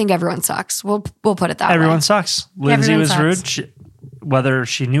think everyone sucks. We'll put it that way. Everyone sucks. Lindsay Everyone was sucks. rude. Whether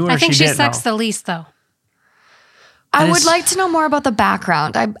she knew or I think she she didn't sucks know. the least, though. I would just- like to know more about the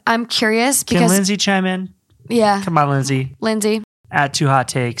background. I'm curious Can because Lindsay chime in? yeah, Come on, Lindsay. Lindsay. At Two Hot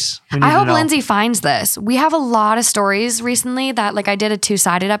Takes. We need I to hope know. Lindsay finds this. We have a lot of stories recently that like I did a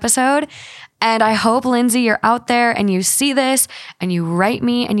 2-sided episode. And I hope, Lindsay, you're out there and you see this and you write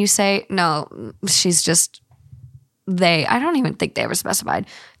me and you say, no, she's just, I don't even think they ever specified.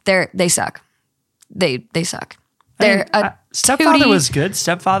 They suck. They suck. They're a Stepfather tootie- was good.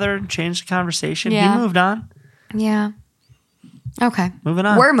 Stepfather changed the conversation. Yeah. He moved on. Yeah. Okay. Moving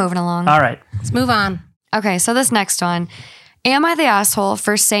on. We're moving along. All right. Let's move on. Okay, so this next one. Am I the asshole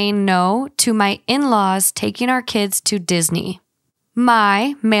for saying no to my in-laws taking our kids to Disney?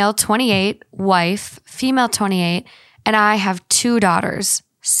 My male 28, wife, female 28, and I have 2 daughters,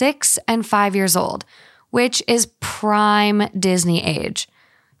 6 and 5 years old, which is prime Disney age.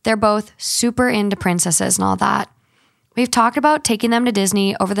 They're both super into princesses and all that. We've talked about taking them to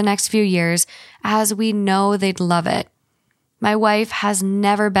Disney over the next few years as we know they'd love it. My wife has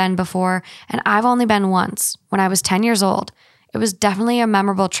never been before, and I've only been once when I was 10 years old. It was definitely a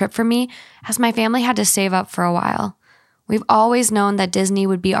memorable trip for me as my family had to save up for a while. We've always known that Disney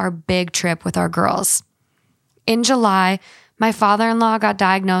would be our big trip with our girls. In July, my father-in-law got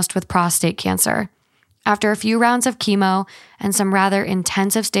diagnosed with prostate cancer. After a few rounds of chemo and some rather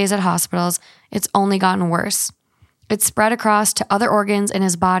intensive stays at hospitals, it's only gotten worse. It's spread across to other organs in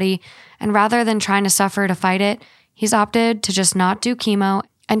his body, and rather than trying to suffer to fight it, he's opted to just not do chemo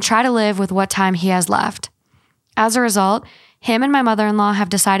and try to live with what time he has left. As a result, him and my mother-in-law have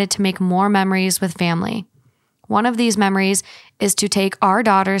decided to make more memories with family. One of these memories is to take our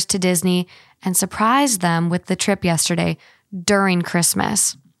daughters to Disney and surprise them with the trip yesterday during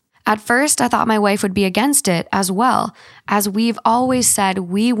Christmas. At first, I thought my wife would be against it as well, as we've always said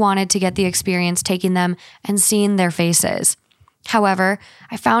we wanted to get the experience taking them and seeing their faces. However,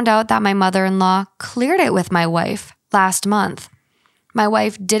 I found out that my mother-in-law cleared it with my wife last month. My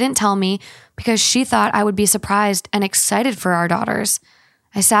wife didn't tell me because she thought I would be surprised and excited for our daughters.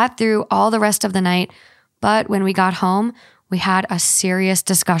 I sat through all the rest of the night, but when we got home, we had a serious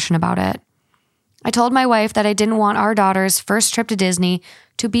discussion about it. I told my wife that I didn't want our daughter's first trip to Disney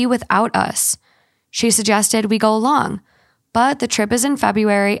to be without us. She suggested we go along, but the trip is in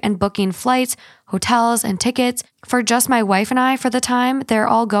February and booking flights, hotels, and tickets for just my wife and I for the time they're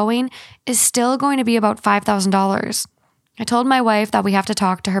all going is still going to be about $5,000. I told my wife that we have to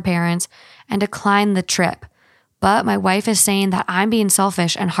talk to her parents and decline the trip, but my wife is saying that I'm being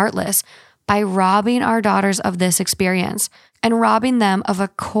selfish and heartless by robbing our daughters of this experience and robbing them of a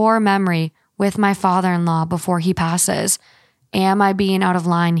core memory with my father-in-law before he passes. Am I being out of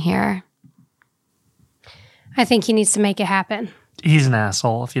line here? I think he needs to make it happen. He's an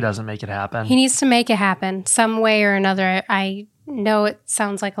asshole if he doesn't make it happen. He needs to make it happen some way or another. I know it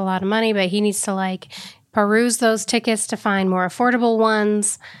sounds like a lot of money, but he needs to like peruse those tickets to find more affordable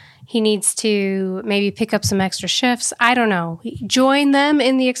ones. He needs to maybe pick up some extra shifts. I don't know. Join them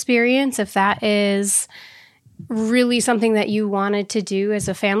in the experience if that is really something that you wanted to do as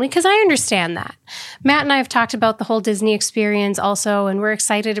a family? Because I understand that. Matt and I have talked about the whole Disney experience also, and we're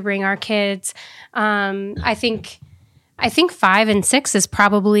excited to bring our kids. I think 5 and 6 is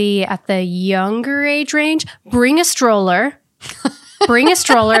probably at the younger age range. Bring a stroller. Bring a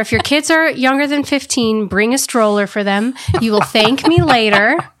stroller. If your kids are younger than 15, bring a stroller for them. You will thank me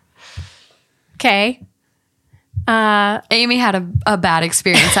later. Okay. Amy had a bad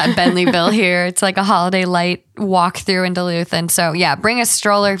experience at Bentleyville here. It's like a holiday light walkthrough in Duluth. And so, yeah, bring a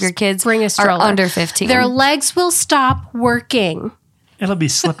stroller if your kids are under 15. Their legs will stop working. It'll be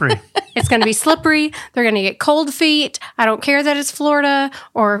slippery. It's going to be slippery. They're going to get cold feet. I don't care that it's Florida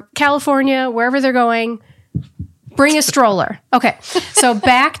or California, wherever they're going. Bring a stroller. Okay. So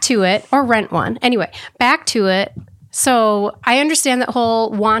back to it, or rent one. Anyway, back to it. So I understand that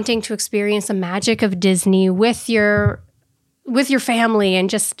whole wanting to experience the magic of Disney with your family and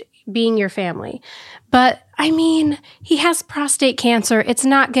just being your family. But I mean, he has prostate cancer. It's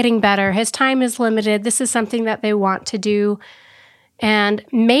not getting better. His time is limited. This is something that they want to do. And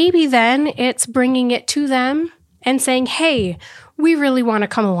maybe then it's bringing it to them and saying, hey, we really want to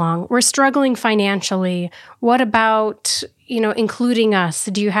come along. We're struggling financially. What about, including us?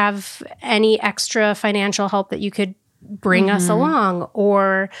 Do you have any extra financial help that you could bring us along,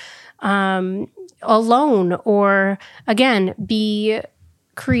 or a loan, or again, be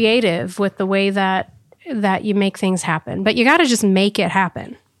creative with the way that you make things happen. But you got to just make it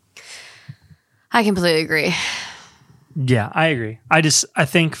happen. I completely agree. Yeah, I agree. I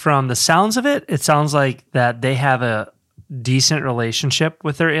think from the sounds of it, it sounds like that they have a decent relationship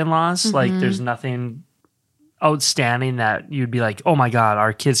with their in-laws. Mm-hmm. Like there's nothing outstanding that you'd be like, oh my God,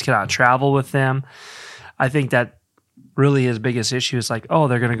 our kids cannot travel with them. I think that really his biggest issue is like, oh,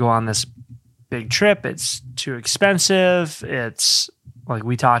 they're going to go on this big trip. It's too expensive. It's like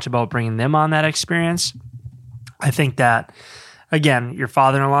we talked about bringing them on that experience. I think that, again, your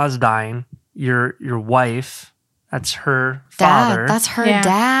father-in-law is dying. Your wife, that's her father. That's her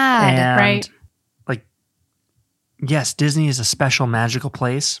dad. And right. Like, yes, Disney is a special, magical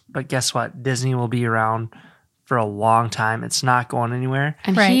place, but guess what? Disney will be around for a long time. It's not going anywhere.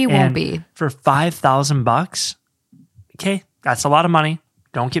 And he won't be. For $5,000, okay, that's a lot of money.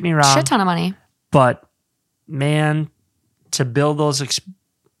 Don't get me wrong. Shit ton of money. But man, to build those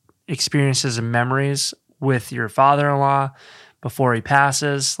experiences and memories with your father-in-law before he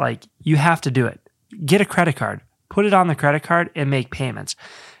passes, like, you have to do it. Get a credit card. Put it on the credit card and make payments.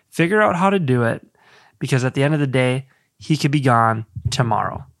 Figure out how to do it, because at the end of the day, he could be gone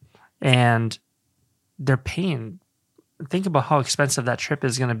tomorrow. And they're paying. Think about how expensive that trip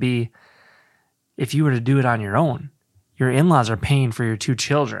is going to be if you were to do it on your own. Your in-laws are paying for your 2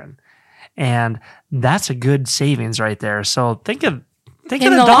 children. And that's a good savings right there. So think of the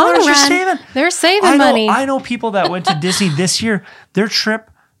dollars you're saving. They're saving money. I know people that went to Disney this year. Their trip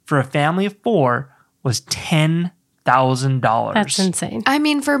for a family of 4 was $10,000. That's insane. I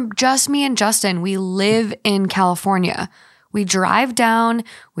mean, for just me and Justin, we live in California. We drive down,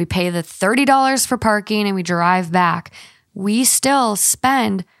 we pay the $30 for parking, and we drive back. We still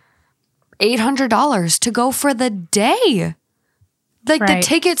spend $800 to go for the day. Like, the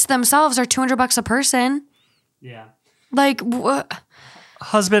tickets themselves are $200 a person. Yeah. Like, what?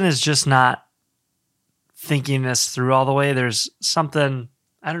 Husband is just not thinking this through all the way. There's something,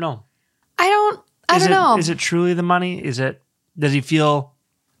 I don't know. I don't know. Is it truly the money? Does he feel...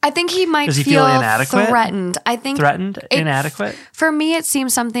 I think he might feel inadequate? Threatened. I think inadequate. For me, it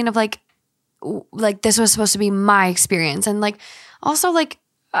seems something of like this was supposed to be my experience, and like also like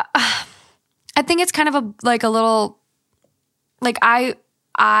I think it's kind of a little like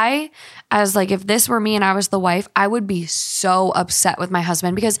I as like if this were me and I was the wife, I would be so upset with my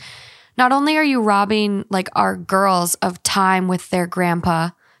husband, because not only are you robbing like our girls of time with their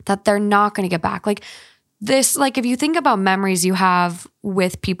grandpa that they're not going to get back, like. This, like, if you think about memories you have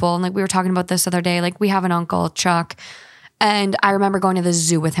with people, and like we were talking about this the other day, like we have an uncle, Chuck, and I remember going to the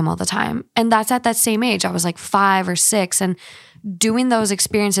zoo with him all the time. And that's at that same age. I was like 5 or 6, and doing those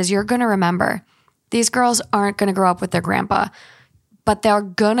experiences, you're going to remember. These girls aren't going to grow up with their grandpa, but they're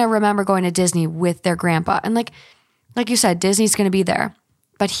going to remember going to Disney with their grandpa. And like you said, Disney's going to be there,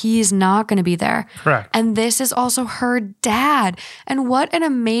 but he's not going to be there. Correct. And this is also her dad. And what an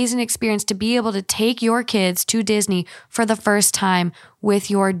amazing experience to be able to take your kids to Disney for the first time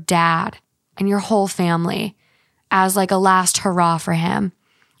with your dad and your whole family as like a last hurrah for him.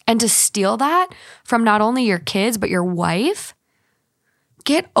 And to steal that from not only your kids, but your wife,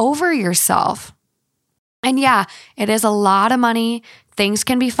 get over yourself. And yeah, it is a lot of money things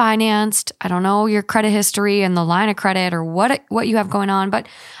can be financed. I don't know your credit history and the line of credit or what you have going on, but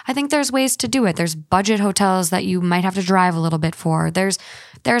I think there's ways to do it. There's budget hotels that you might have to drive a little bit for. There's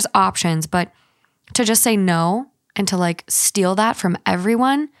options, but to just say no and to like steal that from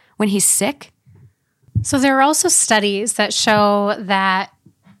everyone when he's sick. So there are also studies that show that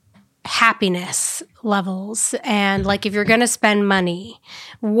happiness levels and like if you're going to spend money,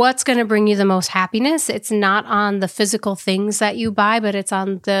 what's going to bring you the most happiness? It's not on the physical things that you buy, but it's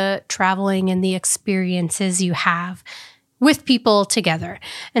on the traveling and the experiences you have with people together.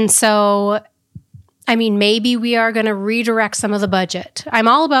 And so, I mean, maybe we are going to redirect some of the budget. I'm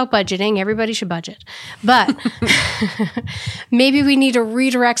all about budgeting. Everybody should budget. But maybe we need to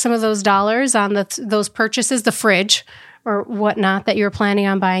redirect some of those dollars on those purchases, the fridge, or whatnot that you're planning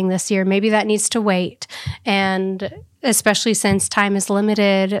on buying this year. Maybe that needs to wait. And especially since time is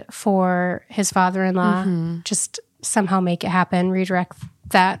limited for his father-in-law, just somehow make it happen, redirect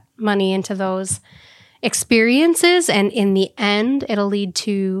that money into those experiences. And in the end, it'll lead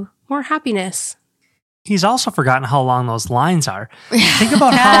to more happiness. He's also forgotten how long those lines are. Think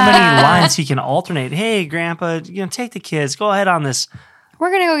about how many lines he can alternate. Hey, Grandpa, take the kids. Go ahead on this. We're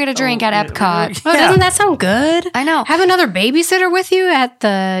going to go get a drink at Epcot. Oh, doesn't that sound good? I know. Have another babysitter with you at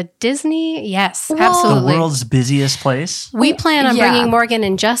the Disney? Yes, absolutely. The world's busiest place. We plan on bringing Morgan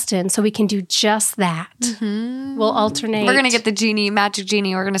and Justin so we can do just that. We'll alternate. We're going to get the magic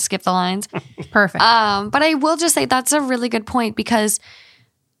genie. We're going to skip the lines. Perfect. But I will just say that's a really good point because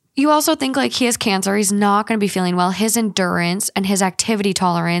you also think like he has cancer. He's not going to be feeling well. His endurance and his activity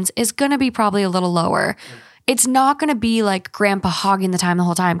tolerance is going to be probably a little lower. It's not going to be like Grandpa hogging the time the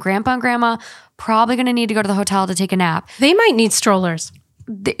whole time. Grandpa and Grandma probably going to need to go to the hotel to take a nap. They might need strollers.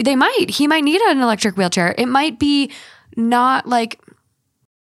 They might. He might need an electric wheelchair. It might be not like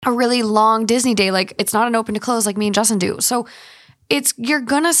a really long Disney day. Like it's not an open to close like me and Justin do. So you're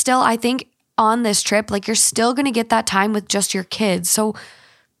going to still, I think on this trip, like you're still going to get that time with just your kids. So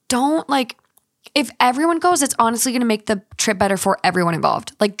don't like, if everyone goes, it's honestly going to make the trip better for everyone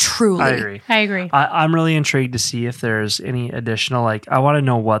involved. Like truly. I agree. I'm really intrigued to see if there's any additional, like, I want to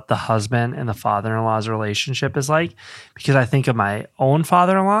know what the husband and the father-in-law's relationship is like, because I think of my own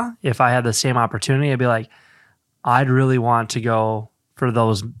father-in-law. If I had the same opportunity, I'd be like, I'd really want to go for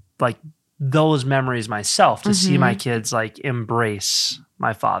those memories myself to see my kids like embrace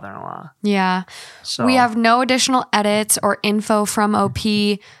my father-in-law. Yeah. So we have no additional edits or info from OP.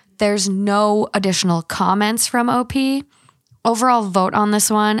 There's no additional comments from OP. Overall vote on this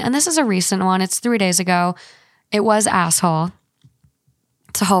one, and this is a recent one. It's 3 days ago. It was asshole.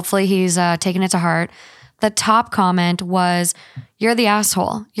 So hopefully he's taking it to heart. The top comment was, "You're the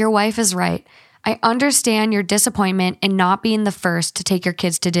asshole. Your wife is right. I understand your disappointment in not being the first to take your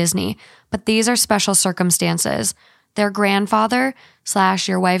kids to Disney, but these are special circumstances. Their grandfather /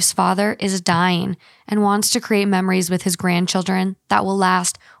 your wife's father is dying and wants to create memories with his grandchildren that will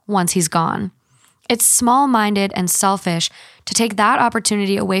last once he's gone. It's small-minded and selfish to take that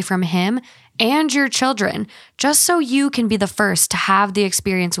opportunity away from him and your children just so you can be the first to have the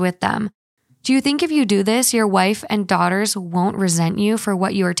experience with them. Do you think if you do this, your wife and daughters won't resent you for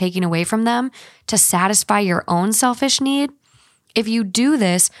what you are taking away from them to satisfy your own selfish need? If you do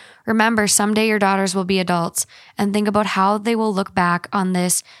this, remember someday your daughters will be adults and think about how they will look back on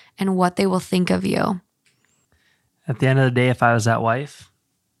this and what they will think of you." At the end of the day, if I was that wife,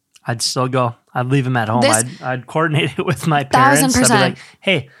 I'd still go. I'd leave him at home. I'd coordinate it with my parents. 1,000%. I'd be like,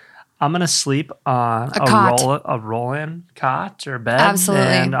 hey, I'm going to sleep on a roll-in cot or bed. Absolutely.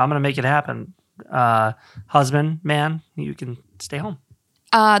 And I'm going to make it happen. Husband, man, you can stay home.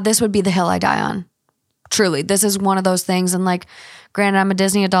 This would be the hill I die on. Truly, this is one of those things. And like, granted, I'm a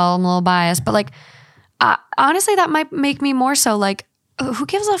Disney adult, I'm a little biased, but like, honestly, that might make me more so like, who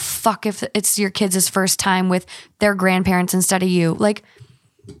gives a fuck if it's your kids' first time with their grandparents instead of you? Like,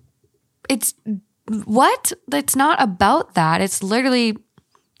 it's not about that. It's literally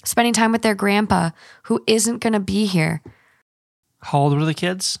spending time with their grandpa who isn't going to be here. How old were the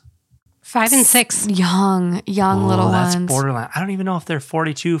kids? 5 and 6. Young little that's ones. Borderline. I don't even know if they're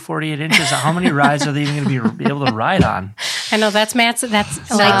 42, 48 inches. How many rides are they even going to be able to ride on? I know that's Matt's.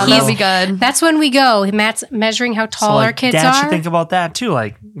 That's like he'll be good. That's when we go. Matt's measuring how tall our kids Dad are. should think about that too.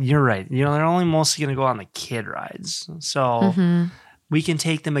 Like, you're right. They're only mostly going to go on the kid rides. So we can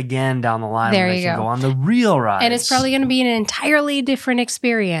take them again down the line. There where you they can go. go on the real rides. And it's probably going to be an entirely different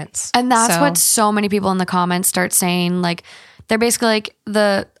experience. And that's what so many people in the comments start saying. Like, they're basically like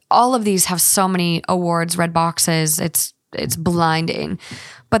all of these have so many awards, red boxes. It's blinding.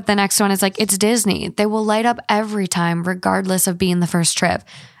 But the next one is like, it's Disney. They will light up every time, regardless of being the first trip.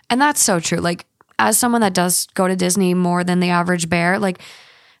 And that's so true. Like, as someone that does go to Disney more than the average bear, like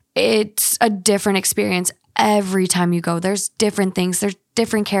it's a different experience every time you go. There's different things. There's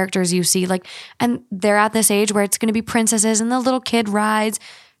different characters you see. Like, and they're at this age where it's going to be princesses and the little kid rides.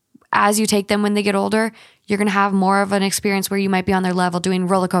 As you take them when they get older, you're going to have more of an experience where you might be on their level doing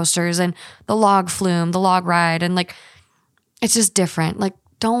roller coasters and the log flume, the log ride. And like, it's just different. Like,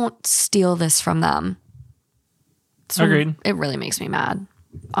 don't steal this from them. So Agreed. It really makes me mad,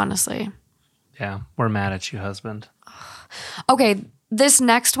 honestly. Yeah, we're mad at you, husband. Okay, this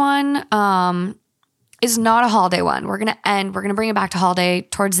next one is not a holiday one. We're going to bring it back to holiday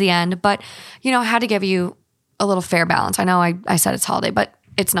towards the end, but I had to give you a little fair balance. I know I said it's holiday, but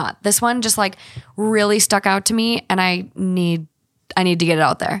it's not. This one just like really stuck out to me, and I need to get it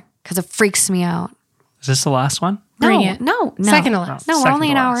out there because it freaks me out. Is this the last one? Bring it. No. Second to last. No, we're Second only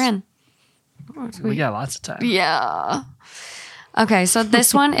to an hour last. in. We got lots of time. Yeah. Okay, so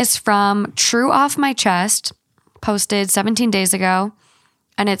this one is from True Off My Chest, posted 17 days ago,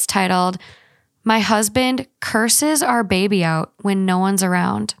 and it's titled, "My husband curses our baby out when no one's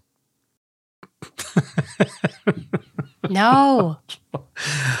around." No.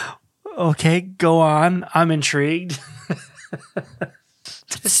 Okay, go on. I'm intrigued.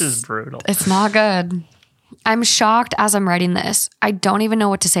 This is brutal. It's not good. I'm shocked as I'm writing this. I don't even know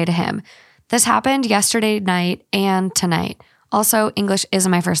what to say to him. This happened yesterday night and tonight. Also, English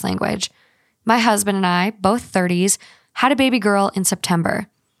isn't my first language. My husband and I, both 30s, had a baby girl in September.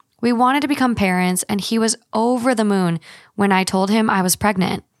 We wanted to become parents, and he was over the moon when I told him I was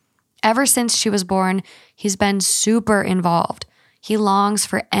pregnant. Ever since she was born, he's been super involved. He longs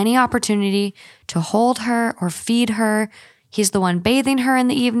for any opportunity to hold her or feed her. He's the one bathing her in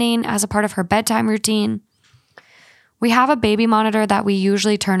the evening as a part of her bedtime routine. We have a baby monitor that we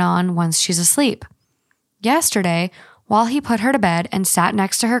usually turn on once she's asleep. Yesterday, while he put her to bed and sat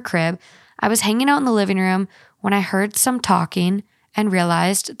next to her crib, I was hanging out in the living room when I heard some talking and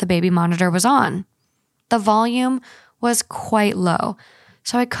realized the baby monitor was on. The volume was quite low,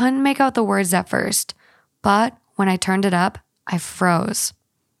 so I couldn't make out the words at first, but when I turned it up, I froze.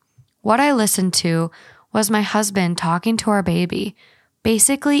 What I listened to was my husband talking to our baby,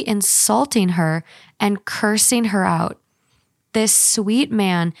 basically insulting her and cursing her out. This sweet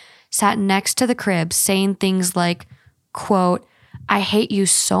man sat next to the crib saying things like, quote, "I hate you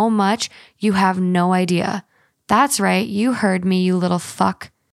so much, you have no idea. That's right, you heard me, you little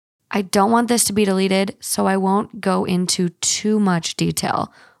fuck. I don't want this to be deleted, so I won't go into too much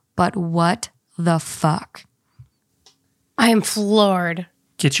detail, but what the fuck?" I am floored.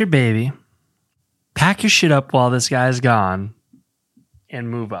 Get your baby, pack your shit up while this guy's gone, and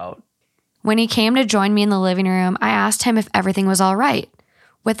move out. When he came to join me in the living room, I asked him if everything was all right,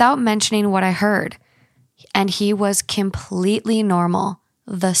 without mentioning what I heard. And he was completely normal,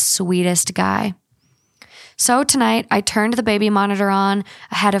 the sweetest guy. So tonight, I turned the baby monitor on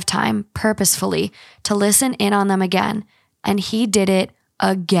ahead of time, purposefully, to listen in on them again. And he did it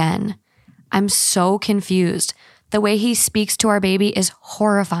again. I'm so confused. The way he speaks to our baby is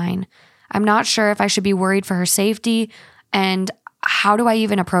horrifying. I'm not sure if I should be worried for her safety, and how do I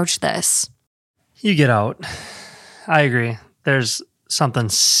even approach this? You get out. I agree. There's something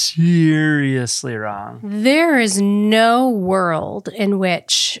seriously wrong. There is no world in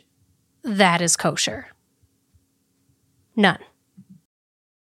which that is kosher. None.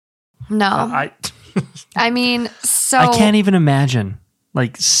 No. I mean, so I can't even imagine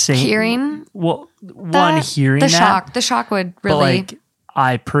like saying hearing. Well, hearing the that, the shock would but really. like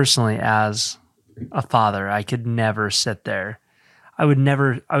I personally, as a father, I could never sit there. I would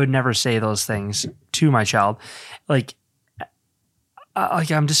never say those things to my child. Like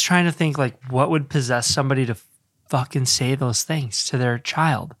I'm just trying to think like what would possess somebody to fucking say those things to their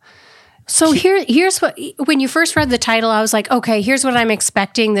child. So here's what, when you first read the title, I was like, okay, here's what I'm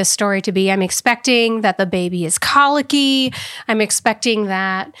expecting this story to be. I'm expecting that the baby is colicky. I'm expecting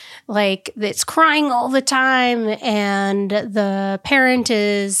that like it's crying all the time and the parent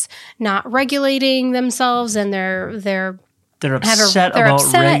is not regulating themselves and they're upset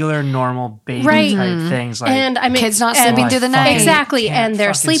about regular, normal baby type things, like and I mean, kids not sleeping through the night, exactly, and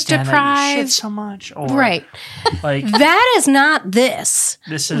they're sleep deprived so much, or right? Like that is not this.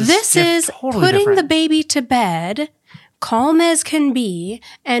 This is totally putting different. the baby to bed, calm as can be,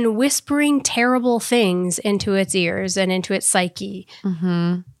 and whispering terrible things into its ears and into its psyche.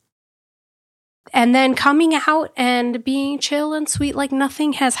 Mm-hmm. And then coming out and being chill and sweet like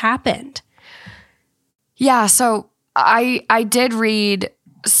nothing has happened. Yeah, so I did read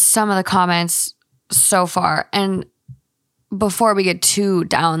some of the comments so far, and before we get too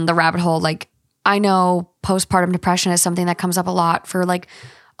down the rabbit hole, like I know postpartum depression is something that comes up a lot for like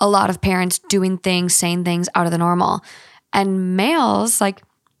a lot of parents doing things, saying things out of the normal. And males, like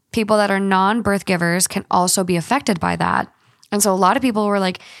people that are non-birth givers, can also be affected by that. And so a lot of people were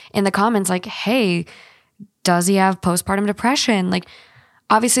like in the comments like, hey, does he have postpartum depression? Like,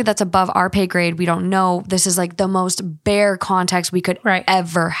 obviously that's above our pay grade. We don't know. This is like the most bare context we could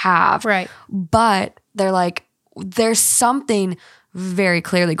ever have. Right. But they're like, there's something very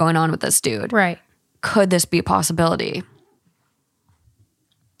clearly going on with this dude. Right. Could this be a possibility?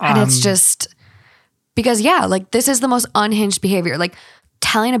 And it's just because, like this is the most unhinged behavior. Like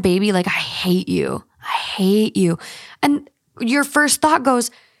telling a baby, like, I hate you. I hate you. And your first thought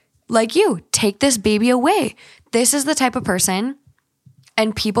goes, like you, take this baby away. This is the type of person,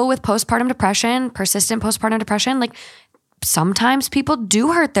 and people with postpartum depression, persistent postpartum depression, like sometimes people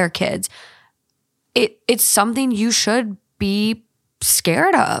do hurt their kids. It's something you should be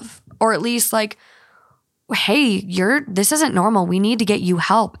scared of, or at least like, hey, this isn't normal. We need to get you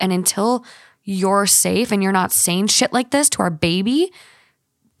help. And until you're safe and you're not saying shit like this to our baby,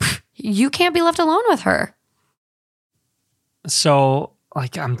 you can't be left alone with her. So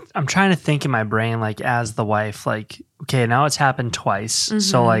like I'm trying to think in my brain, like as the wife, like, okay, now it's happened twice. Mm-hmm.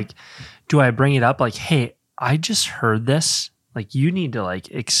 So like, do I bring it up? Like, hey, I just heard this. Like, you need to like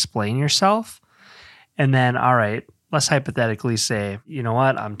explain yourself. And then, all right, let's hypothetically say, you know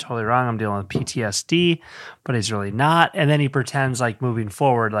what? I'm totally wrong. I'm dealing with PTSD, but he's really not. And then he pretends like moving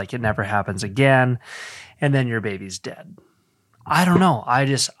forward, like it never happens again. And then your baby's dead. I don't know. I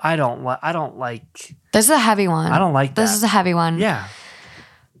don't like. This is a heavy one. I don't like that. This is a heavy one. Yeah.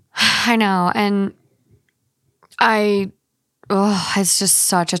 I know. And it's just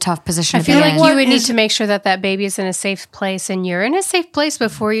such a tough position I to be feel in. like you would need to make sure that baby is in a safe place and you're in a safe place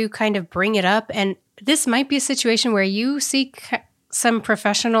before you kind of bring it up. And this might be a situation where you seek some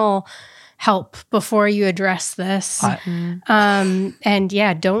professional help before you address this. And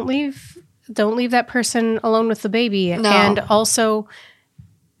yeah, don't leave that person alone with the baby. No. And also,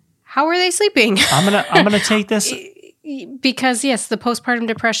 how are they sleeping? I'm gonna take this. Because yes, the postpartum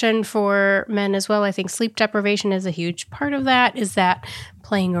depression for men as well, I think sleep deprivation is a huge part of that. Is that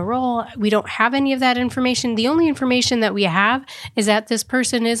playing a role? We don't have any of that information. The only information that we have is that this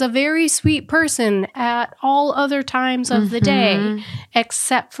person is a very sweet person at all other times of the day,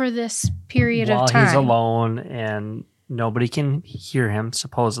 except for this period of time. While he's alone and nobody can hear him,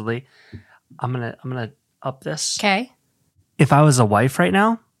 supposedly. I'm gonna up this. Okay. If I was a wife right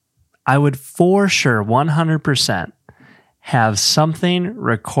now, I would for sure 100% have something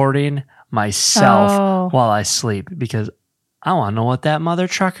recording myself while I sleep, because I want to know what that mother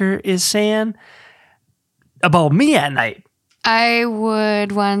trucker is saying about me at night. I would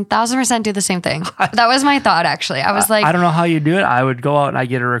 1000% do the same thing. That was my thought, actually. I was like, I don't know how you do it. I would go out and I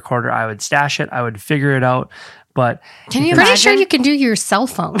get a recorder. I would stash it. I would figure it out. But can you pretty imagine? sure you can do your cell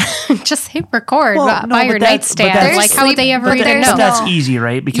phone. Just hit record by your nightstand. Like, how would they ever even know? That's easy,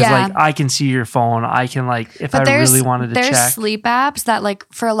 right? Because like I can see your phone. I can like, if I really wanted to check. There's sleep apps that like,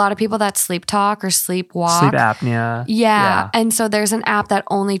 for a lot of people, that's sleep talk or sleep walk. Sleep apnea. Yeah. And so there's an app that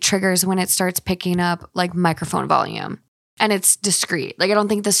only triggers when it starts picking up like microphone volume. And it's discreet. Like, I don't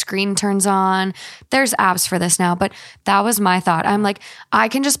think the screen turns on. There's apps for this now, but that was my thought. I'm like, I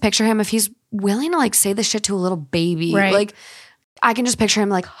can just picture him if he's willing to like say this shit to a little baby. Right. Like, I can just picture him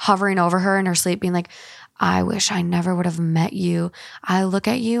like hovering over her in her sleep being like, I wish I never would have met you. I look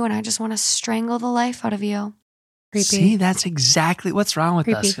at you and I just want to strangle the life out of you. Creepy. See, that's exactly what's wrong with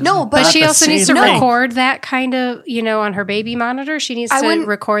us. No, but she also needs to record that kind of, on her baby monitor. She needs to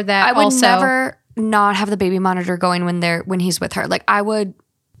record that. I would never not have the baby monitor going when he's with her. Like I wouldn't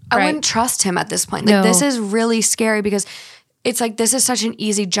trust him at this point. Like this is really scary because it's like, this is such an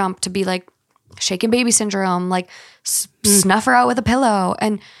easy jump to be like shaken baby syndrome, like snuff her out with a pillow.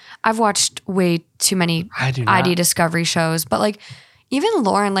 And I've watched way too many ID discovery shows, but like even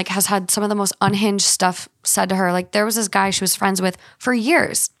Lauren like has had some of the most unhinged stuff said to her. Like there was this guy she was friends with for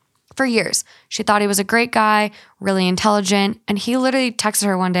years. She thought he was a great guy, really intelligent. And he literally texted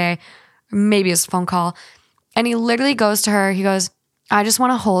her one day, maybe it was a phone call. And he literally goes to her, he goes, I just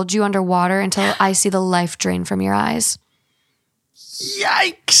want to hold you underwater until I see the life drain from your eyes.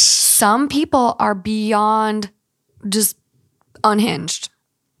 Yikes. Some people are beyond just unhinged.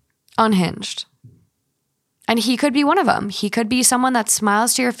 And he could be one of them. He could be someone that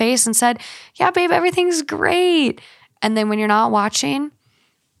smiles to your face and said, yeah, babe, everything's great. And then when you're not watching,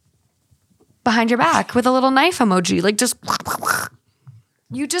 behind your back with a little knife emoji, like just...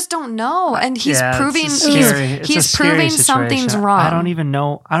 You just don't know, and he's proving something's wrong. I don't even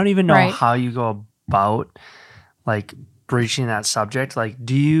know how you go about like breaching that subject. Like,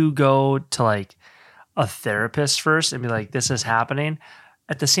 do you go to like a therapist first and be like, "This is happening,"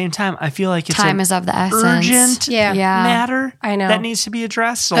 at the same time, I feel like it's Time is of the essence. urgent Yeah. matter I know. that needs to be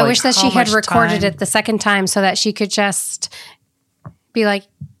addressed. So I like, wish that how she had much recorded time- it the second time so that she could just be like,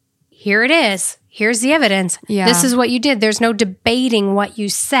 here it is. Here's the evidence. Yeah. This is what you did. There's no debating what you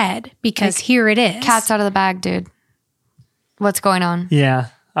said because here it is. Cat's out of the bag, dude. What's going on? Yeah.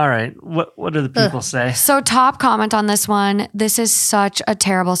 All right. What do the people say? So, top comment on this one. This is such a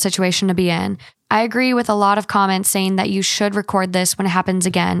terrible situation to be in. I agree with a lot of comments saying that you should record this when it happens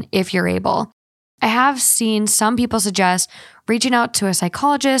again if you're able. I have seen some people suggest reaching out to a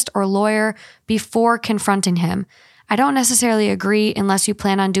psychologist or lawyer before confronting him. I don't necessarily agree unless you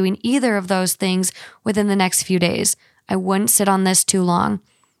plan on doing either of those things within the next few days. I wouldn't sit on this too long.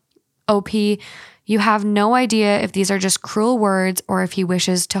 OP, you have no idea if these are just cruel words or if he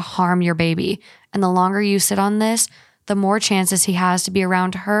wishes to harm your baby. And the longer you sit on this, the more chances he has to be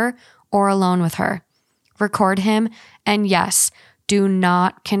around her or alone with her. Record him, and yes, do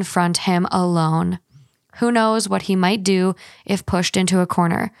not confront him alone. Who knows what he might do if pushed into a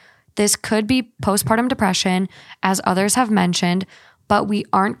corner. This could be postpartum depression, as others have mentioned, but we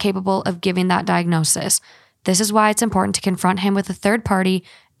aren't capable of giving that diagnosis. This is why it's important to confront him with a third party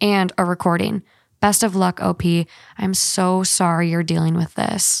and a recording. Best of luck, OP. I'm so sorry you're dealing with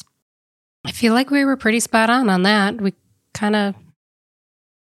this. I feel like we were pretty spot on that. We kind of,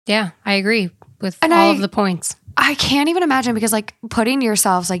 yeah, I agree with all of the points. I can't even imagine because like putting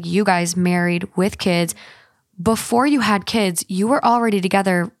yourselves, like you guys married with kids, before you had kids, you were already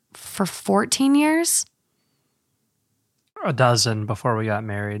together for 14 years. A dozen before we got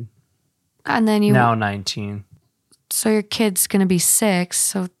married. And then you, Now 19. so your kid's going to be 6.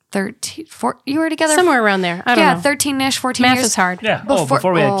 So 13, 4, you were together. Somewhere around there. I don't know. 13-ish, 14 Math years. is hard. Yeah. Before-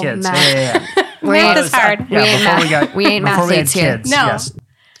 before we had oh, kids. math. Yeah. Math is hard. We ain't before math- we ain't before we had mathletes here. kids. No. Yes.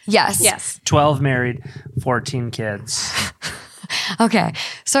 Yes. Yes. 12 married, 14 kids. Okay.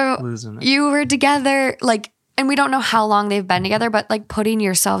 So Losing it. you were together, like, and we don't know how long they've been together, but like putting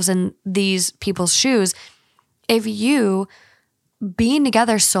yourselves in these people's shoes, if you being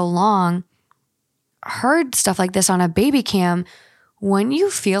together so long heard stuff like this on a baby cam, wouldn't you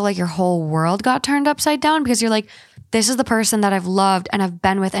feel like your whole world got turned upside down? Because you're like, this is the person that I've loved and I've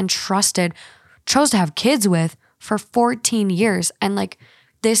been with and trusted, chose to have kids with for 14 years. And like,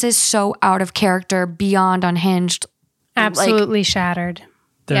 this is so out of character, beyond unhinged. Absolutely shattered.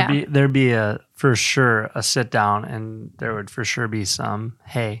 There'd be a for sure a sit down, and there would for sure be some,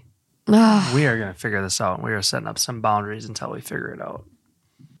 hey, Ugh, we are going to figure this out. We are setting up some boundaries until we figure it out.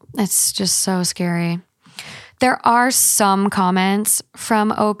 it's just so scary. There are some comments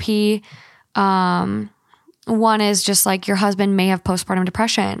from OP. One is just like, your husband may have postpartum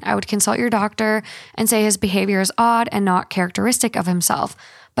depression. I would consult your doctor and say his behavior is odd and not characteristic of himself,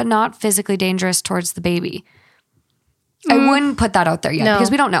 but not physically dangerous towards the baby. I wouldn't put that out there yet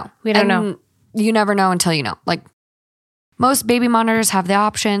because we don't know. We don't And know. You never know until you know. Like, most baby monitors have the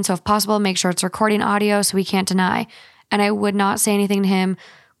option, so if possible, make sure it's recording audio so we can't deny. And I would not say anything to him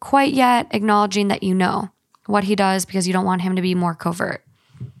quite yet, acknowledging that you know what he does because you don't want him to be more covert.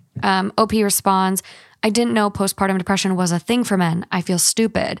 OP responds, I didn't know postpartum depression was a thing for men. I feel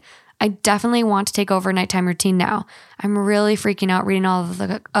stupid. I definitely want to take over nighttime routine now. I'm really freaking out reading all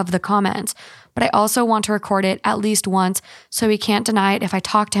of the comments, but I also want to record it at least once so he can't deny it if I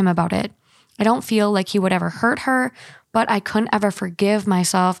talk to him about it. I don't feel like he would ever hurt her, but I couldn't ever forgive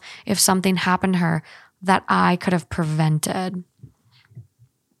myself if something happened to her that I could have prevented.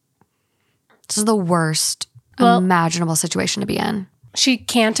 This is the worst imaginable situation to be in. She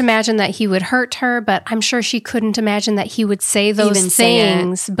can't imagine that he would hurt her, but I'm sure she couldn't imagine that he would say those Even say it.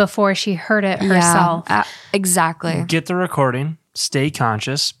 things before she heard it herself. Yeah, exactly. Get the recording, stay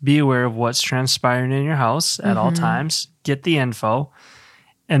conscious, be aware of what's transpiring in your house at all times, get the info,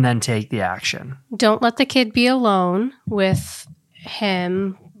 and then take the action. Don't let the kid be alone with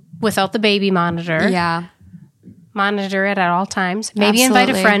him without the baby monitor. Yeah. Monitor it at all times. Maybe invite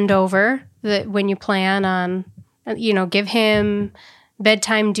a Absolutely. friend over that when you plan on, give him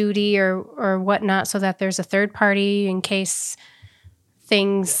bedtime duty or whatnot so that there's a third party in case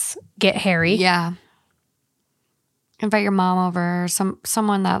things get hairy. Yeah. Invite your mom over,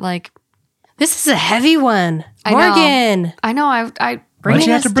 someone that like, This is a heavy one. I know. Morgan. I know I Why'd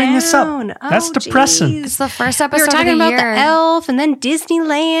you have to bring this up? down. That's depressing. Geez. it's the first episode We were talking of the about year. the elf and then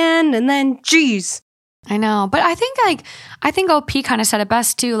Disneyland and then geez. I know, but I think OP kind of said it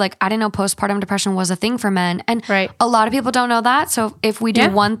best too. Like, I didn't know postpartum depression was a thing for men, and Right. a lot of people don't know that. So if we do Yeah.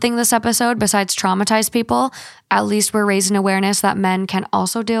 one thing this episode besides traumatize people, at least we're raising awareness that men can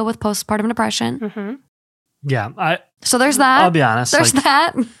also deal with postpartum depression. Yeah, So there's that. I'll be honest. There's like,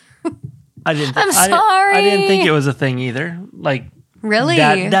 that. I didn't. I'm I didn't sorry. think it was a thing either. Like Really?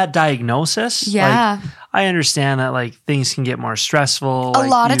 that diagnosis. Yeah. Like, I understand that like things can get more stressful. A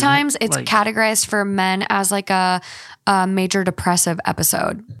lot of times it's categorized for men as like a major depressive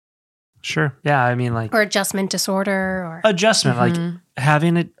episode. Sure. Yeah. I mean, like, or adjustment disorder or adjustment, like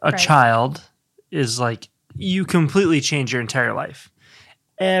having a Right. child is like you completely change your entire life.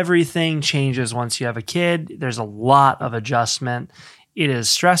 Everything changes once you have a kid. There's a lot of adjustment. It is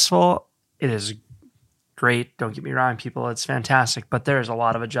stressful. It is great. Don't get me wrong, people. It's fantastic, but there's a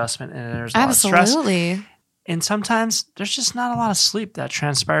lot of adjustment and there's a lot of stress. Absolutely. And sometimes there's just not a lot of sleep that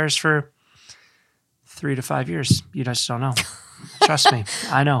transpires for 3 to 5 years. You just don't know. Trust me.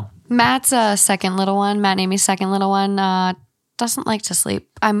 I know. Matt's second little one, Matt and Amy's second little one, doesn't like to sleep.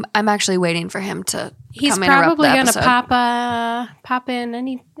 I'm actually waiting for him to he's come interrupt probably the going to episode. pop in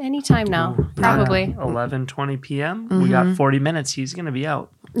any time now. Probably. 11:20 p.m. We got 40 minutes. He's going to be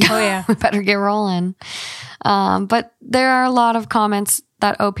out. Oh yeah. We better get rolling. But there are a lot of comments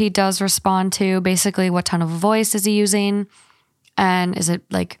that OP does respond to. Basically, what tone of voice is he using? And is it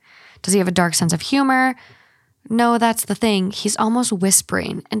like, does he have a dark sense of humor? No, that's the thing. He's almost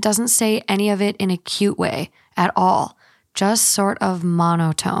whispering and doesn't say any of it in a cute way at all. Just sort of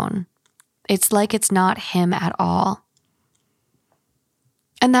monotone. It's like it's not him at all.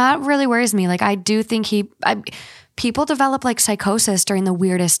 And that really worries me. Like, I do think people develop like psychosis during the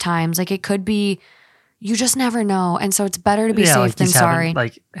weirdest times. Like, it could be, you just never know. And so it's better to be safe like than he's sorry.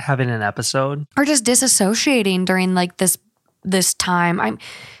 having an episode. Or just disassociating during like this time.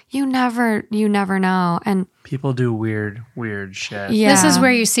 You never know. And People do weird shit. yeah. This is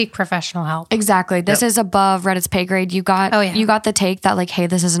where you seek professional help. Exactly. This is above Reddit's pay grade. You got you got the take that like, hey,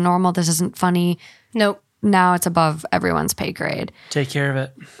 this isn't normal, this isn't funny. Nope. Now it's above everyone's pay grade. Take care of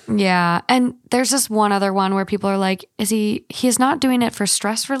it. Yeah. And there's this one other one where people are like, he's not doing it for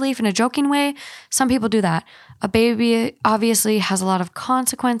stress relief in a joking way. Some people do that. A baby obviously has a lot of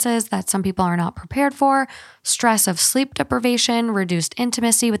consequences that some people are not prepared for. Stress of sleep deprivation, reduced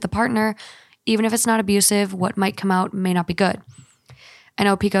intimacy with the partner. Even if it's not abusive, what might come out may not be good. And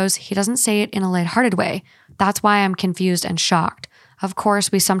OP goes, he doesn't say it in a lighthearted way. That's why I'm confused and shocked. Of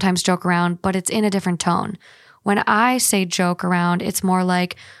course, we sometimes joke around, but it's in a different tone. When I say joke around, it's more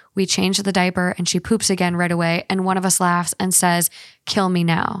like we change the diaper and she poops again right away, and one of us laughs and says, kill me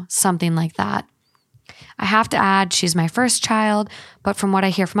now, something like that. I have to add, she's my first child, but from what I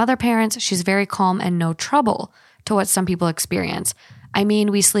hear from other parents, she's very calm and no trouble to what some people experience. I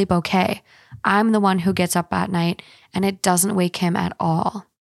mean, we sleep okay. I'm the one who gets up at night, and it doesn't wake him at all.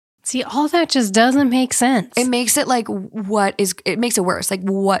 See, all that just doesn't make sense. It makes it like, it makes it worse. Like,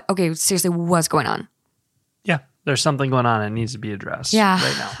 what, okay, seriously, what's going on? Yeah, there's something going on. It needs to be addressed Yeah.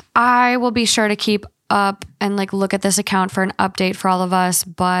 right now. I will be sure to keep up and like look at this account for an update for all of us,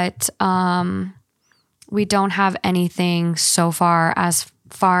 but we don't have anything so far as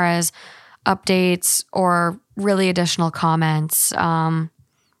updates or really additional comments.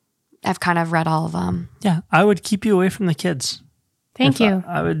 I've kind of read all of them. Yeah, I would keep you away from the kids. Thank you.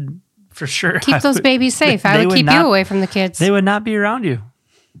 I would, for sure. Keep those babies safe. I would keep you away from the kids. They would not be around you.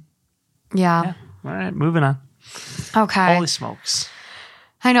 Yeah. All right, moving on. Okay. Holy smokes.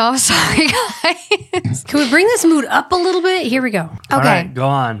 I know. I'm sorry, guys. Can we bring this mood up a little bit? Here we go. Okay. All right, go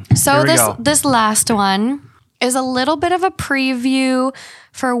on. So Here we go. this last one is a little bit of a preview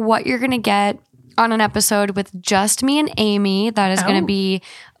for what you're going to get on an episode with just me and Amy. That is going to be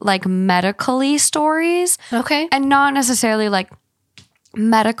like medically stories. Okay. And not necessarily like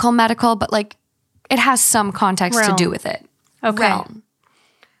medical, but like it has some context Realm. to do with it. Okay. Realm.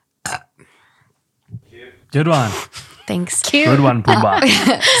 Good one. Thanks. Good one,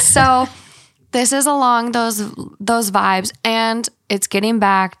 Pumbaa. So this is along those vibes, and it's getting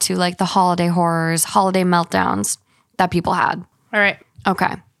back to like the holiday horrors, holiday meltdowns that people had. All right.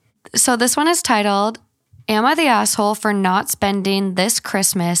 Okay. So this one is titled, Am I the Asshole for Not Spending This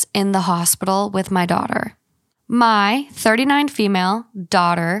Christmas in the Hospital with My Daughter? My 39 female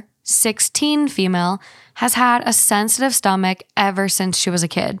daughter, 16 female, has had a sensitive stomach ever since she was a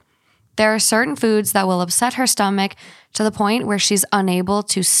kid. There are certain foods that will upset her stomach to the point where she's unable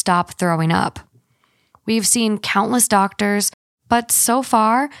to stop throwing up. We've seen countless doctors, but so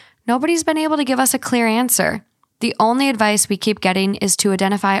far, nobody's been able to give us a clear answer. The only advice we keep getting is to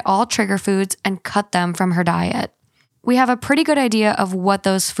identify all trigger foods and cut them from her diet. We have a pretty good idea of what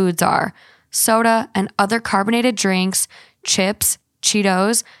those foods are: soda and other carbonated drinks, chips,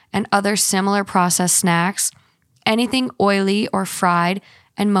 Cheetos, and other similar processed snacks, anything oily or fried,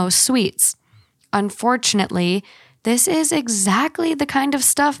 and most sweets. Unfortunately, this is exactly the kind of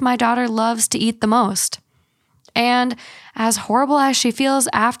stuff my daughter loves to eat the most. And as horrible as she feels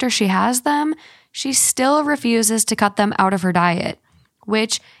after she has them, she still refuses to cut them out of her diet.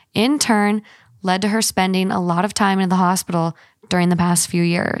 which in turn led to her spending a lot of time in the hospital during the past few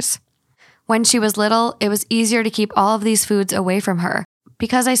years. When she was little, it was easier to keep all of these foods away from her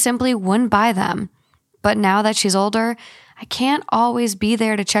because I simply wouldn't buy them. But now that she's older, I can't always be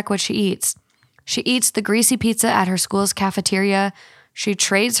there to check what she eats. She eats the greasy pizza at her school's cafeteria. She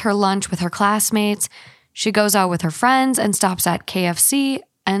trades her lunch with her classmates. She goes out with her friends and stops at KFC,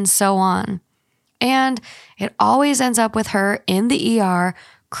 and so on. And it always ends up with her in the ER,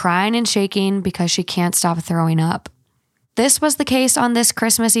 crying and shaking because she can't stop throwing up. This was the case on this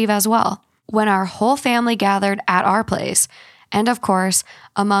Christmas Eve as well, when our whole family gathered at our place. And of course,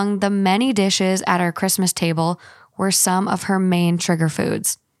 among the many dishes at our Christmas table were some of her main trigger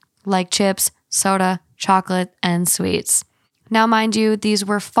foods, like chips, soda, chocolate, and sweets. Now, mind you, these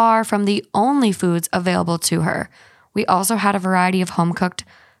were far from the only foods available to her. We also had a variety of home-cooked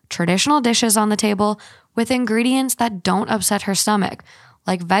traditional dishes on the table with ingredients that don't upset her stomach,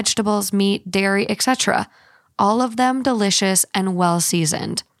 like vegetables, meat, dairy, etc. All of them delicious and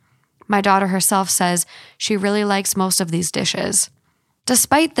well-seasoned. My daughter herself says she really likes most of these dishes.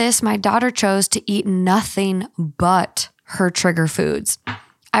 Despite this, my daughter chose to eat nothing but her trigger foods.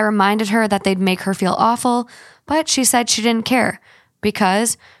 I reminded her that they'd make her feel awful, but she said she didn't care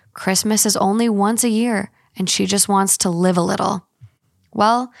because Christmas is only once a year and she just wants to live a little.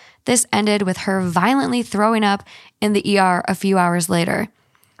 Well, this ended with her violently throwing up in the ER a few hours later.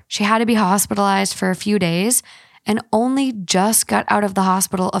 She had to be hospitalized for a few days and only just got out of the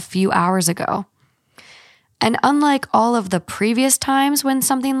hospital a few hours ago. And unlike all of the previous times when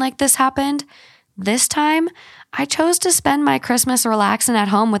something like this happened, this time I chose to spend my Christmas relaxing at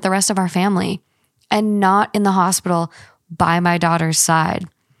home with the rest of our family and not in the hospital by my daughter's side.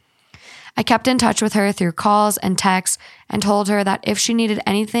 I kept in touch with her through calls and texts and told her that if she needed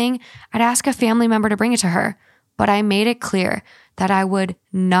anything, I'd ask a family member to bring it to her. But I made it clear that I would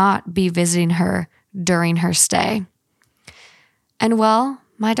not be visiting her during her stay. And well,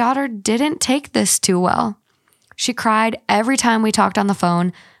 my daughter didn't take this too well. She cried every time we talked on the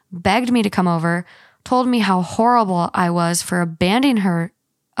phone, begged me to come over, told me how horrible I was for abandoning her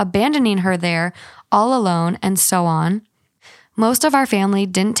there all alone, and so on. Most of our family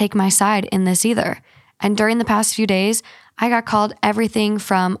didn't take my side in this either. And during the past few days, I got called everything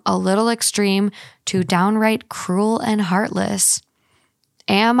from a little extreme to downright cruel and heartless.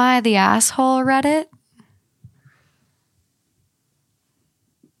 Am I the asshole, Reddit?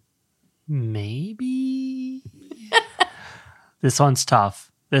 Maybe. This one's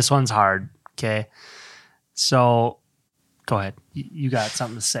tough. This one's hard. Okay. So go ahead. You got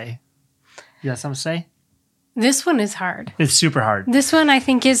something to say. You got something to say? This one is hard. It's super hard. This one I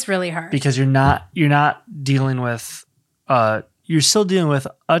think is really hard. Because you're not dealing with you're still dealing with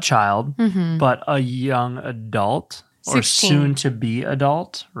a child, but a young adult 16. or soon to be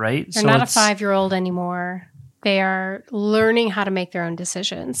adult, right? They're not a 5-year-old anymore. They are learning how to make their own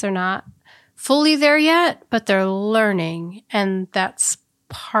decisions. They're not fully there yet, but they're learning, and that's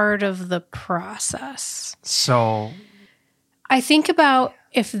part of the process. So I think about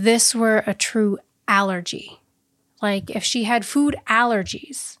if this were a true allergy. Like if she had food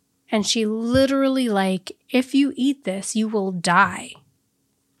allergies and she literally like, if you eat this, you will die.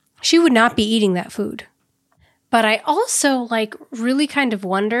 She would not be eating that food. But I also like really kind of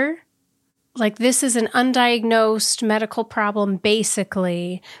wonder, like this is an undiagnosed medical problem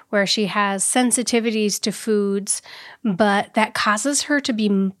basically, where she has sensitivities to foods, but that causes her to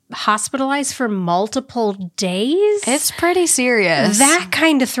be hospitalized for multiple days. It's pretty serious. That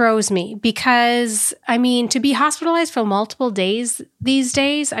kind of throws me because, I mean, to be hospitalized for multiple days these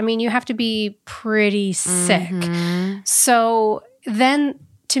days, I mean, you have to be pretty sick. So then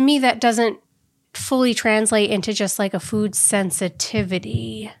to me, that doesn't fully translate into just like a food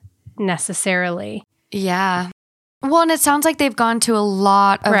sensitivity necessarily. Yeah. Well, and it sounds like they've gone to a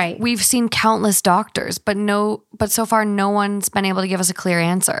lot of, Right. We've seen countless doctors, but so far no one's been able to give us a clear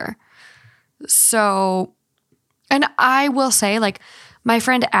answer. So, and I will say, like, my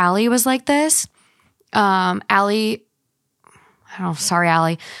friend Allie was like this. Allie has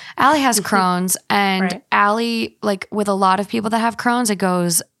Crohn's, and Right. Allie, like with a lot of people that have Crohn's, it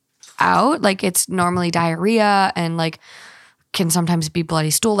goes out. Like it's normally diarrhea and like can sometimes be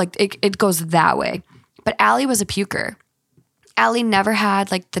bloody stool. Like it goes that way. But Allie was a puker. Allie never had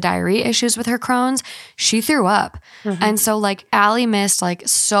like the diarrhea issues with her Crohn's. She threw up. And so like Allie missed like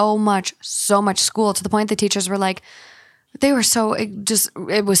so much school to the point the teachers were like,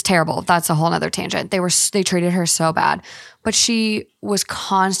 it was terrible. That's a whole nother tangent. They treated her so bad, but she was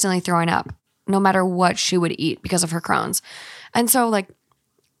constantly throwing up no matter what she would eat because of her Crohn's. And so like,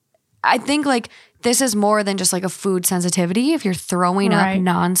 I think like this is more than just like a food sensitivity. If you're throwing up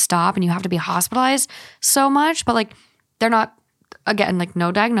nonstop and you have to be hospitalized so much, but like they're not, again, like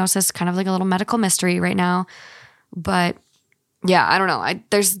no diagnosis, kind of like a little medical mystery right now. But yeah, I don't know.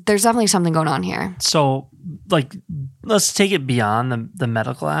 There's definitely something going on here. So like, let's take it beyond the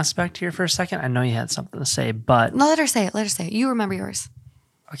medical aspect here for a second. I know you had something to say, but No, let her say it. You remember yours.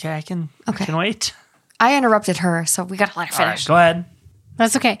 Okay, I can wait. I interrupted her, so we got to let her finish. All right, go ahead.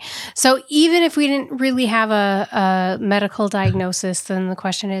 That's okay. So even if we didn't really have a medical diagnosis, then the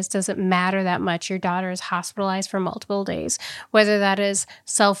question is, does it matter that much? Your daughter is hospitalized for multiple days, whether that is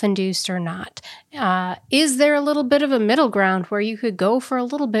self-induced or not. Is there a little bit of a middle ground where you could go for a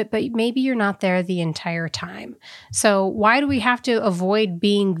little bit, but maybe you're not there the entire time? So why do we have to avoid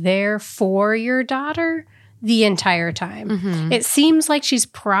being there for your daughter the entire time? Mm-hmm. It seems like she's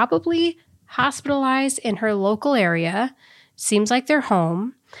probably hospitalized in her local area. Seems like they're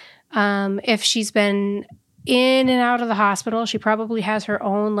home. If she's been in and out of the hospital, she probably has her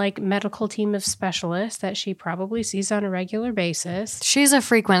own like medical team of specialists that she probably sees on a regular basis. She's a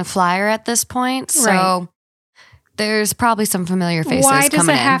frequent flyer at this point, so there's probably some familiar faces coming in. Why does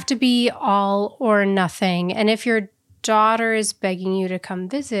it have to be all or nothing? And if your daughter is begging you to come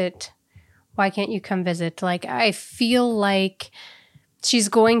visit, why can't you come visit? Like, I feel like she's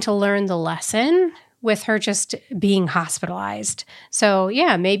going to learn the lesson with her just being hospitalized. So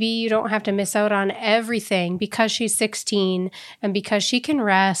yeah, maybe you don't have to miss out on everything because she's 16 and because she can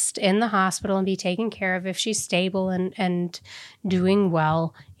rest in the hospital and be taken care of if she's stable and doing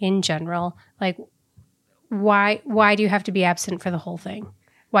well in general. Like, why do you have to be absent for the whole thing?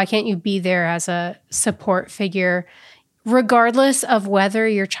 Why can't you be there as a support figure, regardless of whether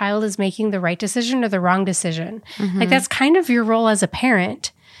your child is making the right decision or the wrong decision? Mm-hmm. Like, that's kind of your role as a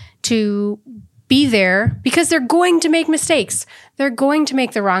parent, to be there, because they're going to make mistakes. They're going to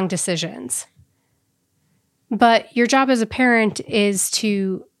make the wrong decisions. But your job as a parent is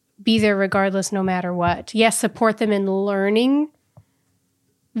to be there regardless, no matter what. Yes, support them in learning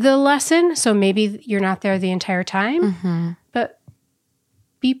the lesson. So maybe you're not there the entire time, but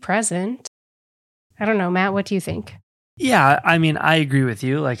be present. I don't know, Matt, what do you think? Yeah, I mean, I agree with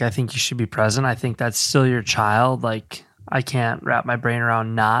you. Like, I think you should be present. I think that's still your child. Like, I can't wrap my brain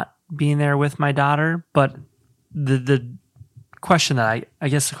around not being there with my daughter. But the question that I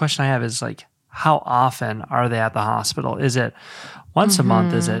guess the question I have is like, how often are they at the hospital? Is it once a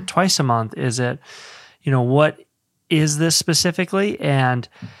month? Is it twice a month? Is it, what is this specifically? And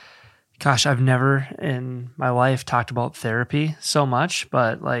gosh, I've never in my life talked about therapy so much,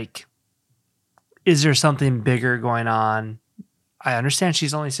 but like, is there something bigger going on? I understand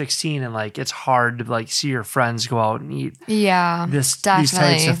she's only 16 and like it's hard to like see your friends go out and eat these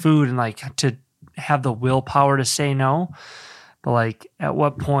types of food and like to have the willpower to say no. But like, at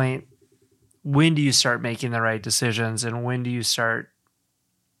what point, when do you start making the right decisions, and when do you start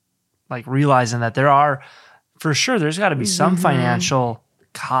like realizing that there's got to be some financial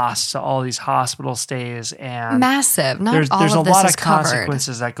costs to all these hospital stays, and massive. Not there's all a of this lot is of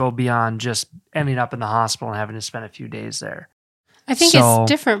consequences that go beyond just ending up in the hospital and having to spend a few days there. I think it's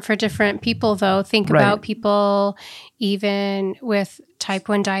different for different people, though. Think about people even with type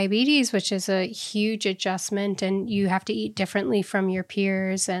 1 diabetes, which is a huge adjustment, and you have to eat differently from your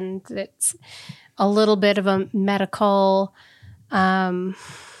peers, and it's a little bit of a medical... I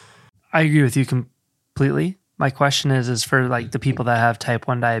agree with you completely. My question is for like the people that have type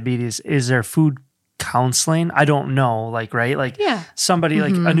 1 diabetes, is there food counseling? I don't know, like, right? Like somebody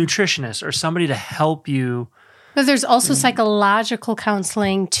like a nutritionist or somebody to help you. But there's also psychological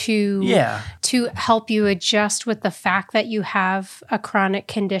counseling to help you adjust with the fact that you have a chronic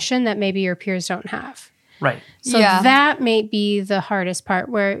condition that maybe your peers don't have. Right. So that may be the hardest part,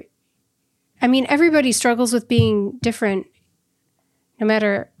 where, I mean, everybody struggles with being different no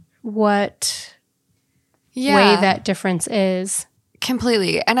matter what way that difference is.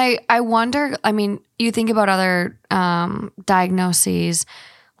 Completely. And I wonder, I mean, you think about other diagnoses,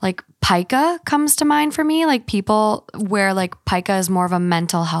 like pica comes to mind for me, like people where like pica is more of a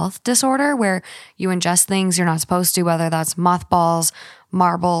mental health disorder where you ingest things you're not supposed to, whether that's mothballs,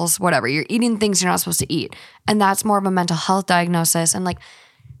 marbles, whatever. You're eating things you're not supposed to eat. And that's more of a mental health diagnosis. And like,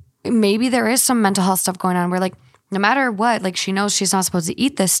 maybe there is some mental health stuff going on where like, no matter what, like she knows she's not supposed to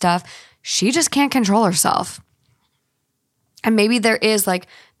eat this stuff. She just can't control herself. And maybe there is like,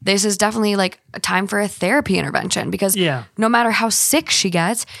 this is definitely like a time for a therapy intervention, because no matter how sick she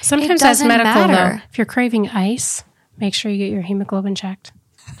gets, sometimes it doesn't that's medical matter. Though. If you're craving ice, make sure you get your hemoglobin checked.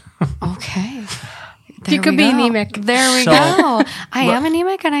 Okay. You could be anemic. There we go. I am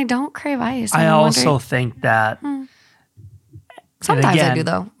anemic and I don't crave ice. I also think that... Sometimes I do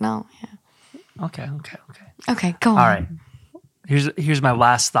though. No. Yeah. Okay. Okay, go on. All right. Here's my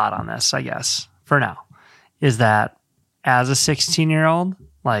last thought on this, I guess, for now, is that as a 16-year-old,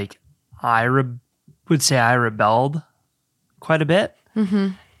 like I would say I rebelled quite a bit. Mm-hmm.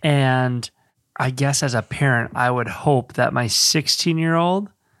 And I guess as a parent, I would hope that my 16-year-old,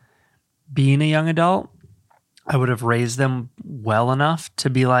 being a young adult, I would have raised them well enough to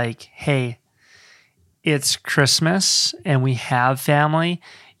be like, hey, it's Christmas and we have family.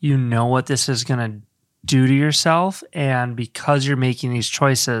 You know what this is going to do to yourself. And because you're making these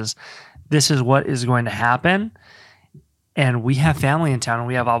choices, this is what is going to happen. And we have family in town and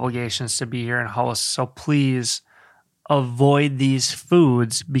we have obligations to be here and host. So please avoid these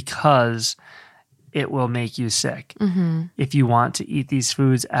foods because it will make you sick. Mm-hmm. If you want to eat these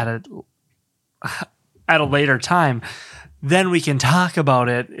foods at a later time, then we can talk about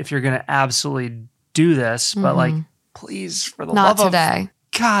it if you're going to absolutely do this. But like, please, for the Not love today. of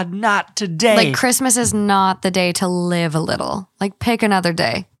God, not today. Like Christmas is not the day to live a little. Like pick another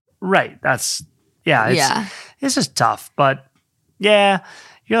day. Right. It's just tough. But yeah,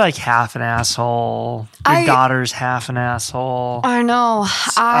 you're like half an asshole. Your daughter's half an asshole. I know.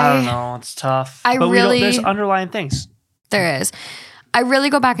 I don't know. It's tough. There's underlying things. There is. I really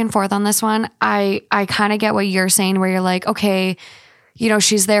go back and forth on this one. I kind of get what you're saying where you're like, okay, you know,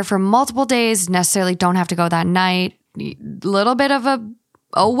 she's there for multiple days, necessarily don't have to go that night. Little bit of a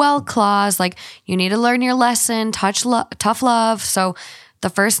oh well clause, like you need to learn your lesson, tough love. So the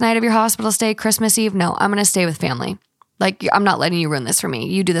first night of your hospital stay, Christmas Eve, no, I'm going to stay with family. Like I'm not letting you ruin this for me.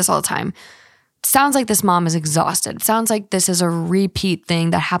 You do this all the time. Sounds like this mom is exhausted. Sounds like this is a repeat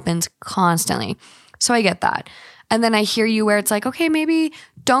thing that happens constantly. So I get that. And then I hear you where it's like, okay, maybe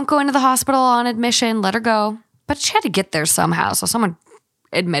don't go into the hospital on admission, let her go. But she had to get there somehow. So someone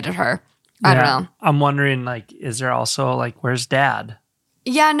admitted her. I don't know. I'm wondering, like, is there also, like, where's dad?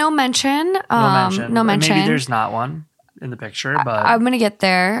 Yeah, no mention. No mention. Maybe there's not one in the picture, but I'm going to get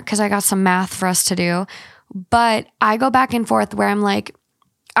there because I got some math for us to do. But I go back and forth where I'm like,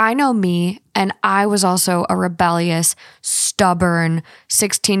 I know me, and I was also a rebellious, stubborn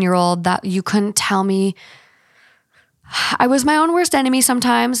 16-year-old that you couldn't tell me. I was my own worst enemy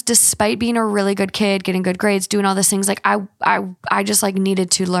sometimes, despite being a really good kid, getting good grades, doing all these things. Like I just like needed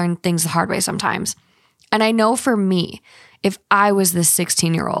to learn things the hard way sometimes. And I know for me, if I was this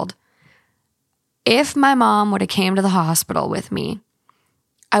 16-year-old, if my mom would have came to the hospital with me,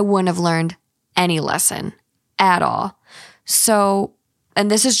 I wouldn't have learned any lesson at all. So,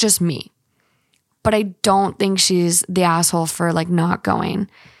 and this is just me, but I don't think she's the asshole for like not going.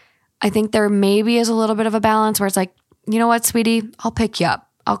 I think there maybe is a little bit of a balance where it's like, you know what, sweetie, I'll pick you up.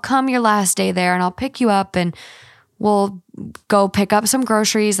 I'll come your last day there and I'll pick you up and we'll go pick up some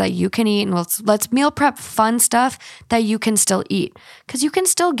groceries that you can eat and let's meal prep fun stuff that you can still eat. Because you can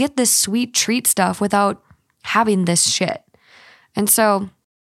still get this sweet treat stuff without having this shit. And so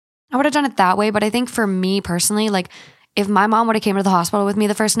I would have done it that way. But I think for me personally, like if my mom would have came to the hospital with me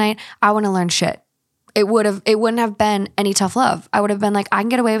the first night, I wouldn't have learned shit. It wouldn't have been any tough love. I would have been like, I can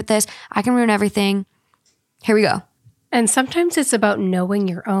get away with this. I can ruin everything. Here we go. And sometimes it's about knowing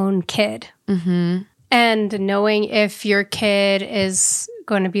your own kid. Mm-hmm. And knowing if your kid is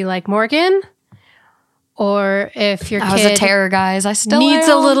going to be like Morgan or if your I was kid a terror, guys. I still needs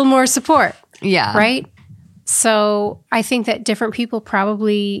am. a little more support. Yeah. Right? So I think that different people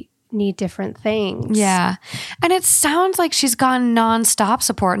probably need different things. Yeah. And it sounds like she's gotten nonstop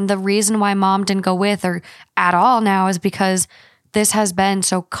support. And the reason why mom didn't go with her at all now is because this has been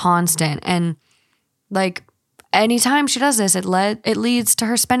so constant. And like anytime she does this, it leads to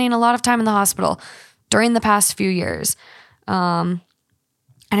her spending a lot of time in the hospital during the past few years. And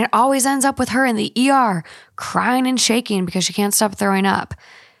it always ends up with her in the ER crying and shaking because she can't stop throwing up.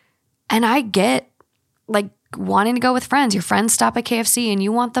 And I get like wanting to go with friends. Your friends stop at KFC and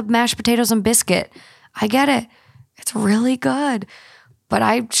you want the mashed potatoes and biscuit. I get it. It's really good. But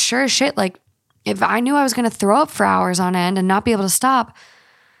I sure as shit, like if I knew I was going to throw up for hours on end and not be able to stop,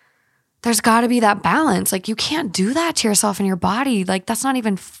 there's got to be that balance. Like you can't do that to yourself and your body. Like that's not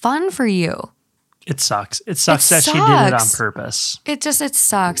even fun for you. It sucks. It sucks that she did it on purpose. It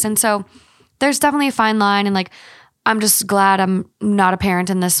sucks. And so there's definitely a fine line. And like, I'm just glad I'm not a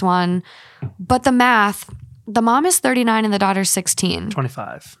parent in this one. But the math, the mom is 39 and the daughter's 16.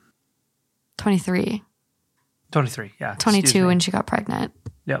 25. 23. 23, yeah. 22 when she got pregnant.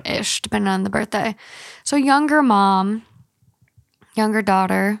 Yep. Ish, depending on the birthday. So younger mom, younger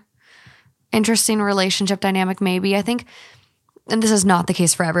daughter, interesting relationship dynamic maybe. I think, and this is not the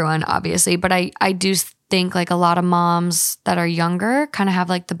case for everyone, obviously, but I do think like a lot of moms that are younger kind of have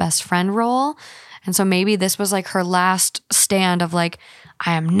like the best friend role. And so maybe this was like her last stand of like,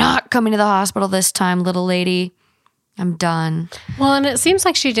 I am not coming to the hospital this time, little lady. I'm done. Well, and it seems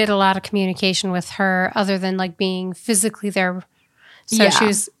like she did a lot of communication with her other than like being physically there. So she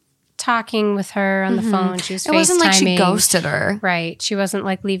was talking with her on the phone. She was FaceTiming. It wasn't like she ghosted her. Right. She wasn't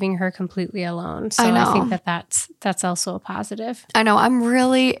like leaving her completely alone. So I know. I think that's also a positive. I know. I'm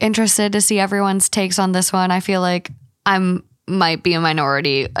really interested to see everyone's takes on this one. I feel like might be a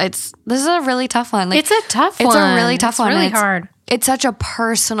minority. This is a really tough one. Like, It's a tough one. It's a really tough one. It's really hard. It's such a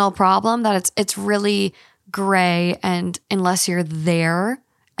personal problem that it's really gray, and unless you're there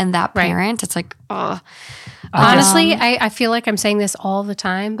and that parent, it's like, ugh. Honestly, I feel like I'm saying this all the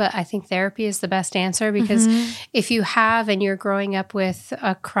time, but I think therapy is the best answer because if you have and you're growing up with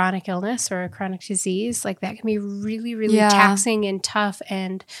a chronic illness or a chronic disease, like that can be really, really taxing and tough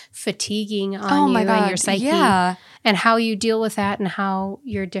and fatiguing on you and your psyche. Yeah. And how you deal with that and how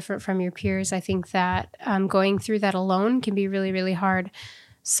you're different from your peers. I think that going through that alone can be really, really hard.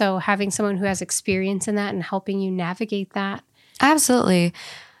 So having someone who has experience in that and helping you navigate that. Absolutely.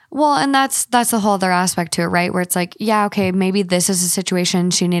 Well, and that's the whole other aspect to it, right? Where it's like, yeah, okay, maybe this is a situation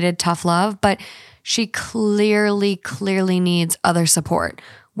she needed tough love, but she clearly needs other support,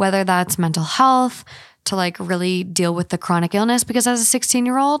 whether that's mental health to like really deal with the chronic illness. Because as a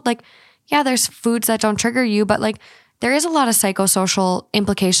 16-year-old, like, yeah, there's foods that don't trigger you, but like there is a lot of psychosocial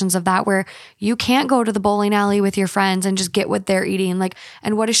implications of that where you can't go to the bowling alley with your friends and just get what they're eating. Like,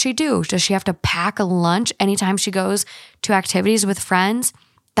 and what does she do? Does she have to pack a lunch anytime she goes to activities with friends?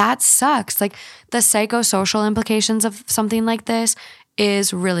 That sucks. Like the psychosocial implications of something like this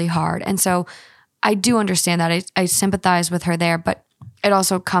is really hard. And so I do understand that. I sympathize with her there, but it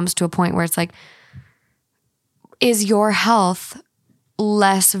also comes to a point where it's like, is your health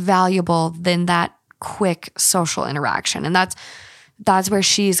less valuable than that quick social interaction? And that's where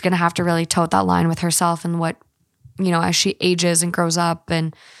she's going to have to really tote that line with herself and what, as she ages and grows up,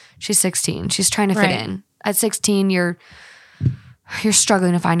 and she's 16, she's trying to fit in. At 16, you're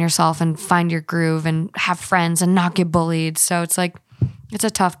struggling to find yourself and find your groove and have friends and not get bullied. So it's like, it's a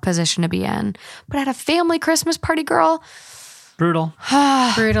tough position to be in. But at a family Christmas party, girl. Brutal.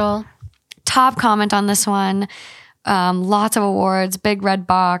 Brutal. Top comment on this one. Lots of awards, big red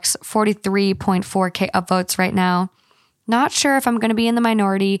box, 43.4K upvotes right now. Not sure if I'm going to be in the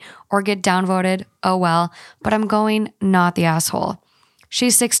minority or get downvoted. Oh well, but I'm going not the asshole.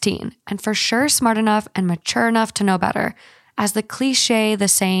 She's 16 and for sure smart enough and mature enough to know better. As the cliche, the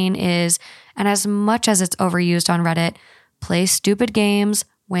saying is, and as much as it's overused on Reddit, play stupid games,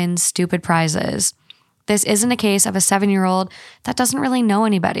 win stupid prizes. This isn't a case of a 7-year-old that doesn't really know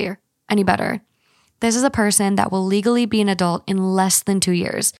any better. This is a person that will legally be an adult in less than 2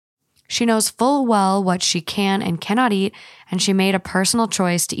 years. She knows full well what she can and cannot eat, and she made a personal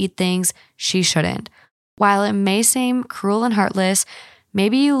choice to eat things she shouldn't. While it may seem cruel and heartless,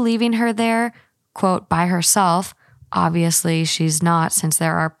 maybe you leaving her there, quote, by herself, obviously she's not since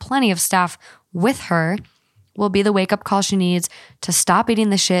there are plenty of staff with her, will be the wake-up call she needs to stop eating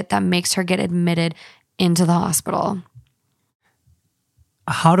the shit that makes her get admitted into the hospital.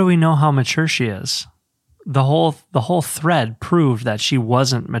 How do we know how mature she is? The whole thread proved that she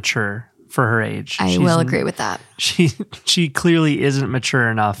wasn't mature for her age. I will agree with that. She clearly isn't mature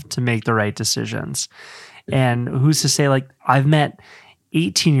enough to make the right decisions. And who's to say, like, I've met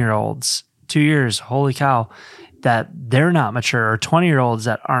 18-year-olds, 2 years, holy cow, that they're not mature, or 20-year-olds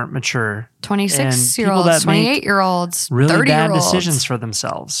that aren't mature. 26-year-olds, 28-year-olds, really 30-year-olds. bad decisions for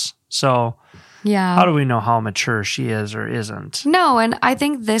themselves. So yeah, how do we know how mature she is or isn't? No, and I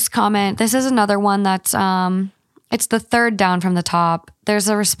think this is another one that's, it's the third down from the top. There's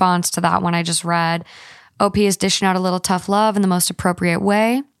a response to that one I just read. OP is dishing out a little tough love in the most appropriate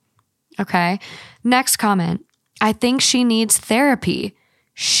way. Okay. Next comment. I think she needs therapy.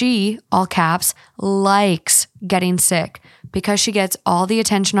 She, all caps, likes getting sick because she gets all the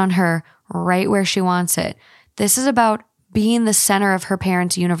attention on her right where she wants it. This is about being the center of her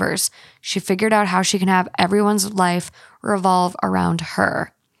parents' universe. She figured out how she can have everyone's life revolve around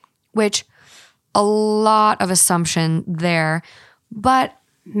her, which a lot of assumption there, but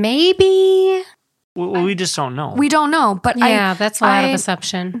maybe we just don't know. We don't know, but yeah, that's a lot of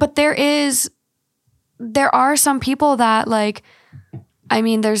assumption. But there are some people that like, I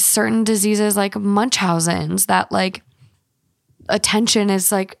mean, there's certain diseases like Munchausen's that like attention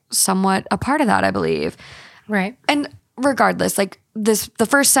is like somewhat a part of that, I believe. Right. And regardless, like the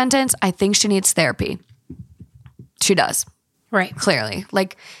first sentence, I think she needs therapy. She does. Right. Clearly.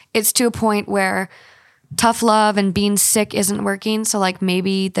 Like it's to a point where tough love and being sick isn't working. So like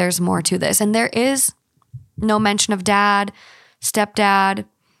maybe there's more to this. And there is no mention of dad, stepdad,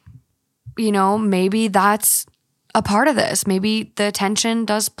 maybe that's a part of this. Maybe the attention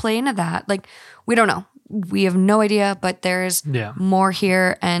does play into that. Like, we don't know. We have no idea, but there's more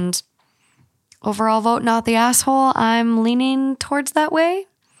here. And overall vote not the asshole. I'm leaning towards that way,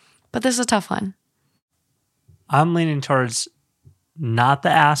 but this is a tough one. I'm leaning towards not the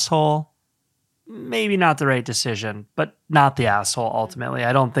asshole. Maybe not the right decision, but not the asshole ultimately.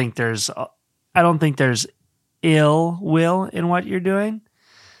 I don't think there's ill will in what you're doing.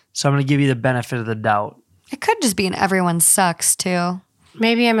 So I'm going to give you the benefit of the doubt. It could just be an everyone sucks too.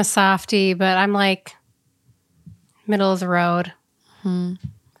 Maybe I'm a softie, but I'm like middle of the road. I'm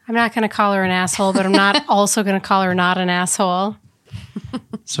not going to call her an asshole, but I'm not also going to call her not an asshole.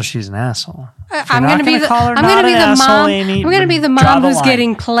 So she's an asshole. I'm going to be the mom. I'm going to be the mom who's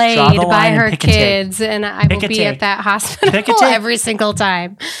getting played by her kids, and I will be at that hospital every single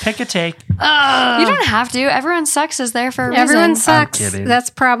time. Pick a take. You don't have to. Everyone sucks is there for a reason. Everyone sucks. That's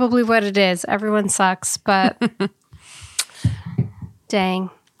probably what it is. Everyone sucks, but dang,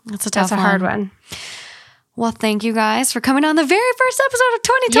 that's a hard one. Well, thank you guys for coming on the very first episode of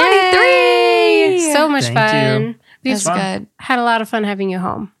 2023. Yay! So much fun. That's good. Had a lot of fun having you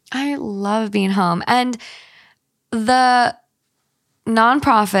home. I love being home. And the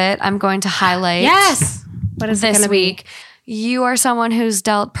nonprofit I'm going to highlight what is this week. You are someone who's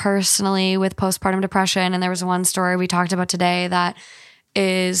dealt personally with postpartum depression. And there was one story we talked about today that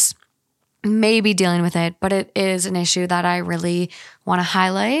is maybe dealing with it, but it is an issue that I really want to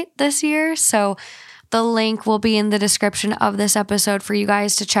highlight this year. So the link will be in the description of this episode for you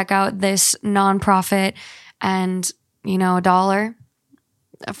guys to check out this nonprofit. And, $1,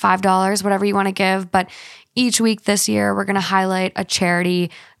 $5, whatever you want to give. But each week this year, we're going to highlight a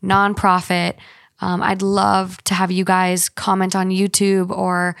charity, nonprofit. I'd love to have you guys comment on YouTube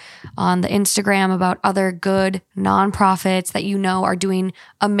or on the Instagram about other good nonprofits that are doing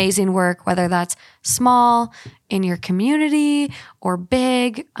amazing work, whether that's small in your community or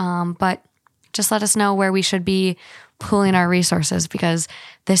big. But just let us know where we should be pooling our resources, because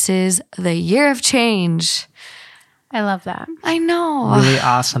this is the year of change. I love that. I know. Really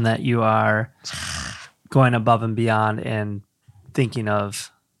awesome that you are going above and beyond and thinking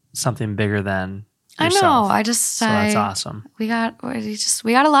of something bigger than yourself. I know. So that's awesome. We got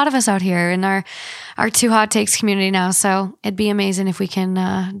a lot of us out here in our Two Hot Takes community now. So it'd be amazing if we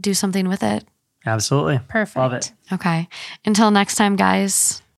can do something with it. Absolutely. Perfect. Love it. Okay. Until next time,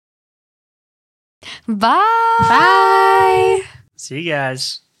 guys. Bye. Bye. See you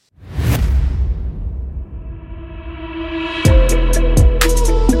guys.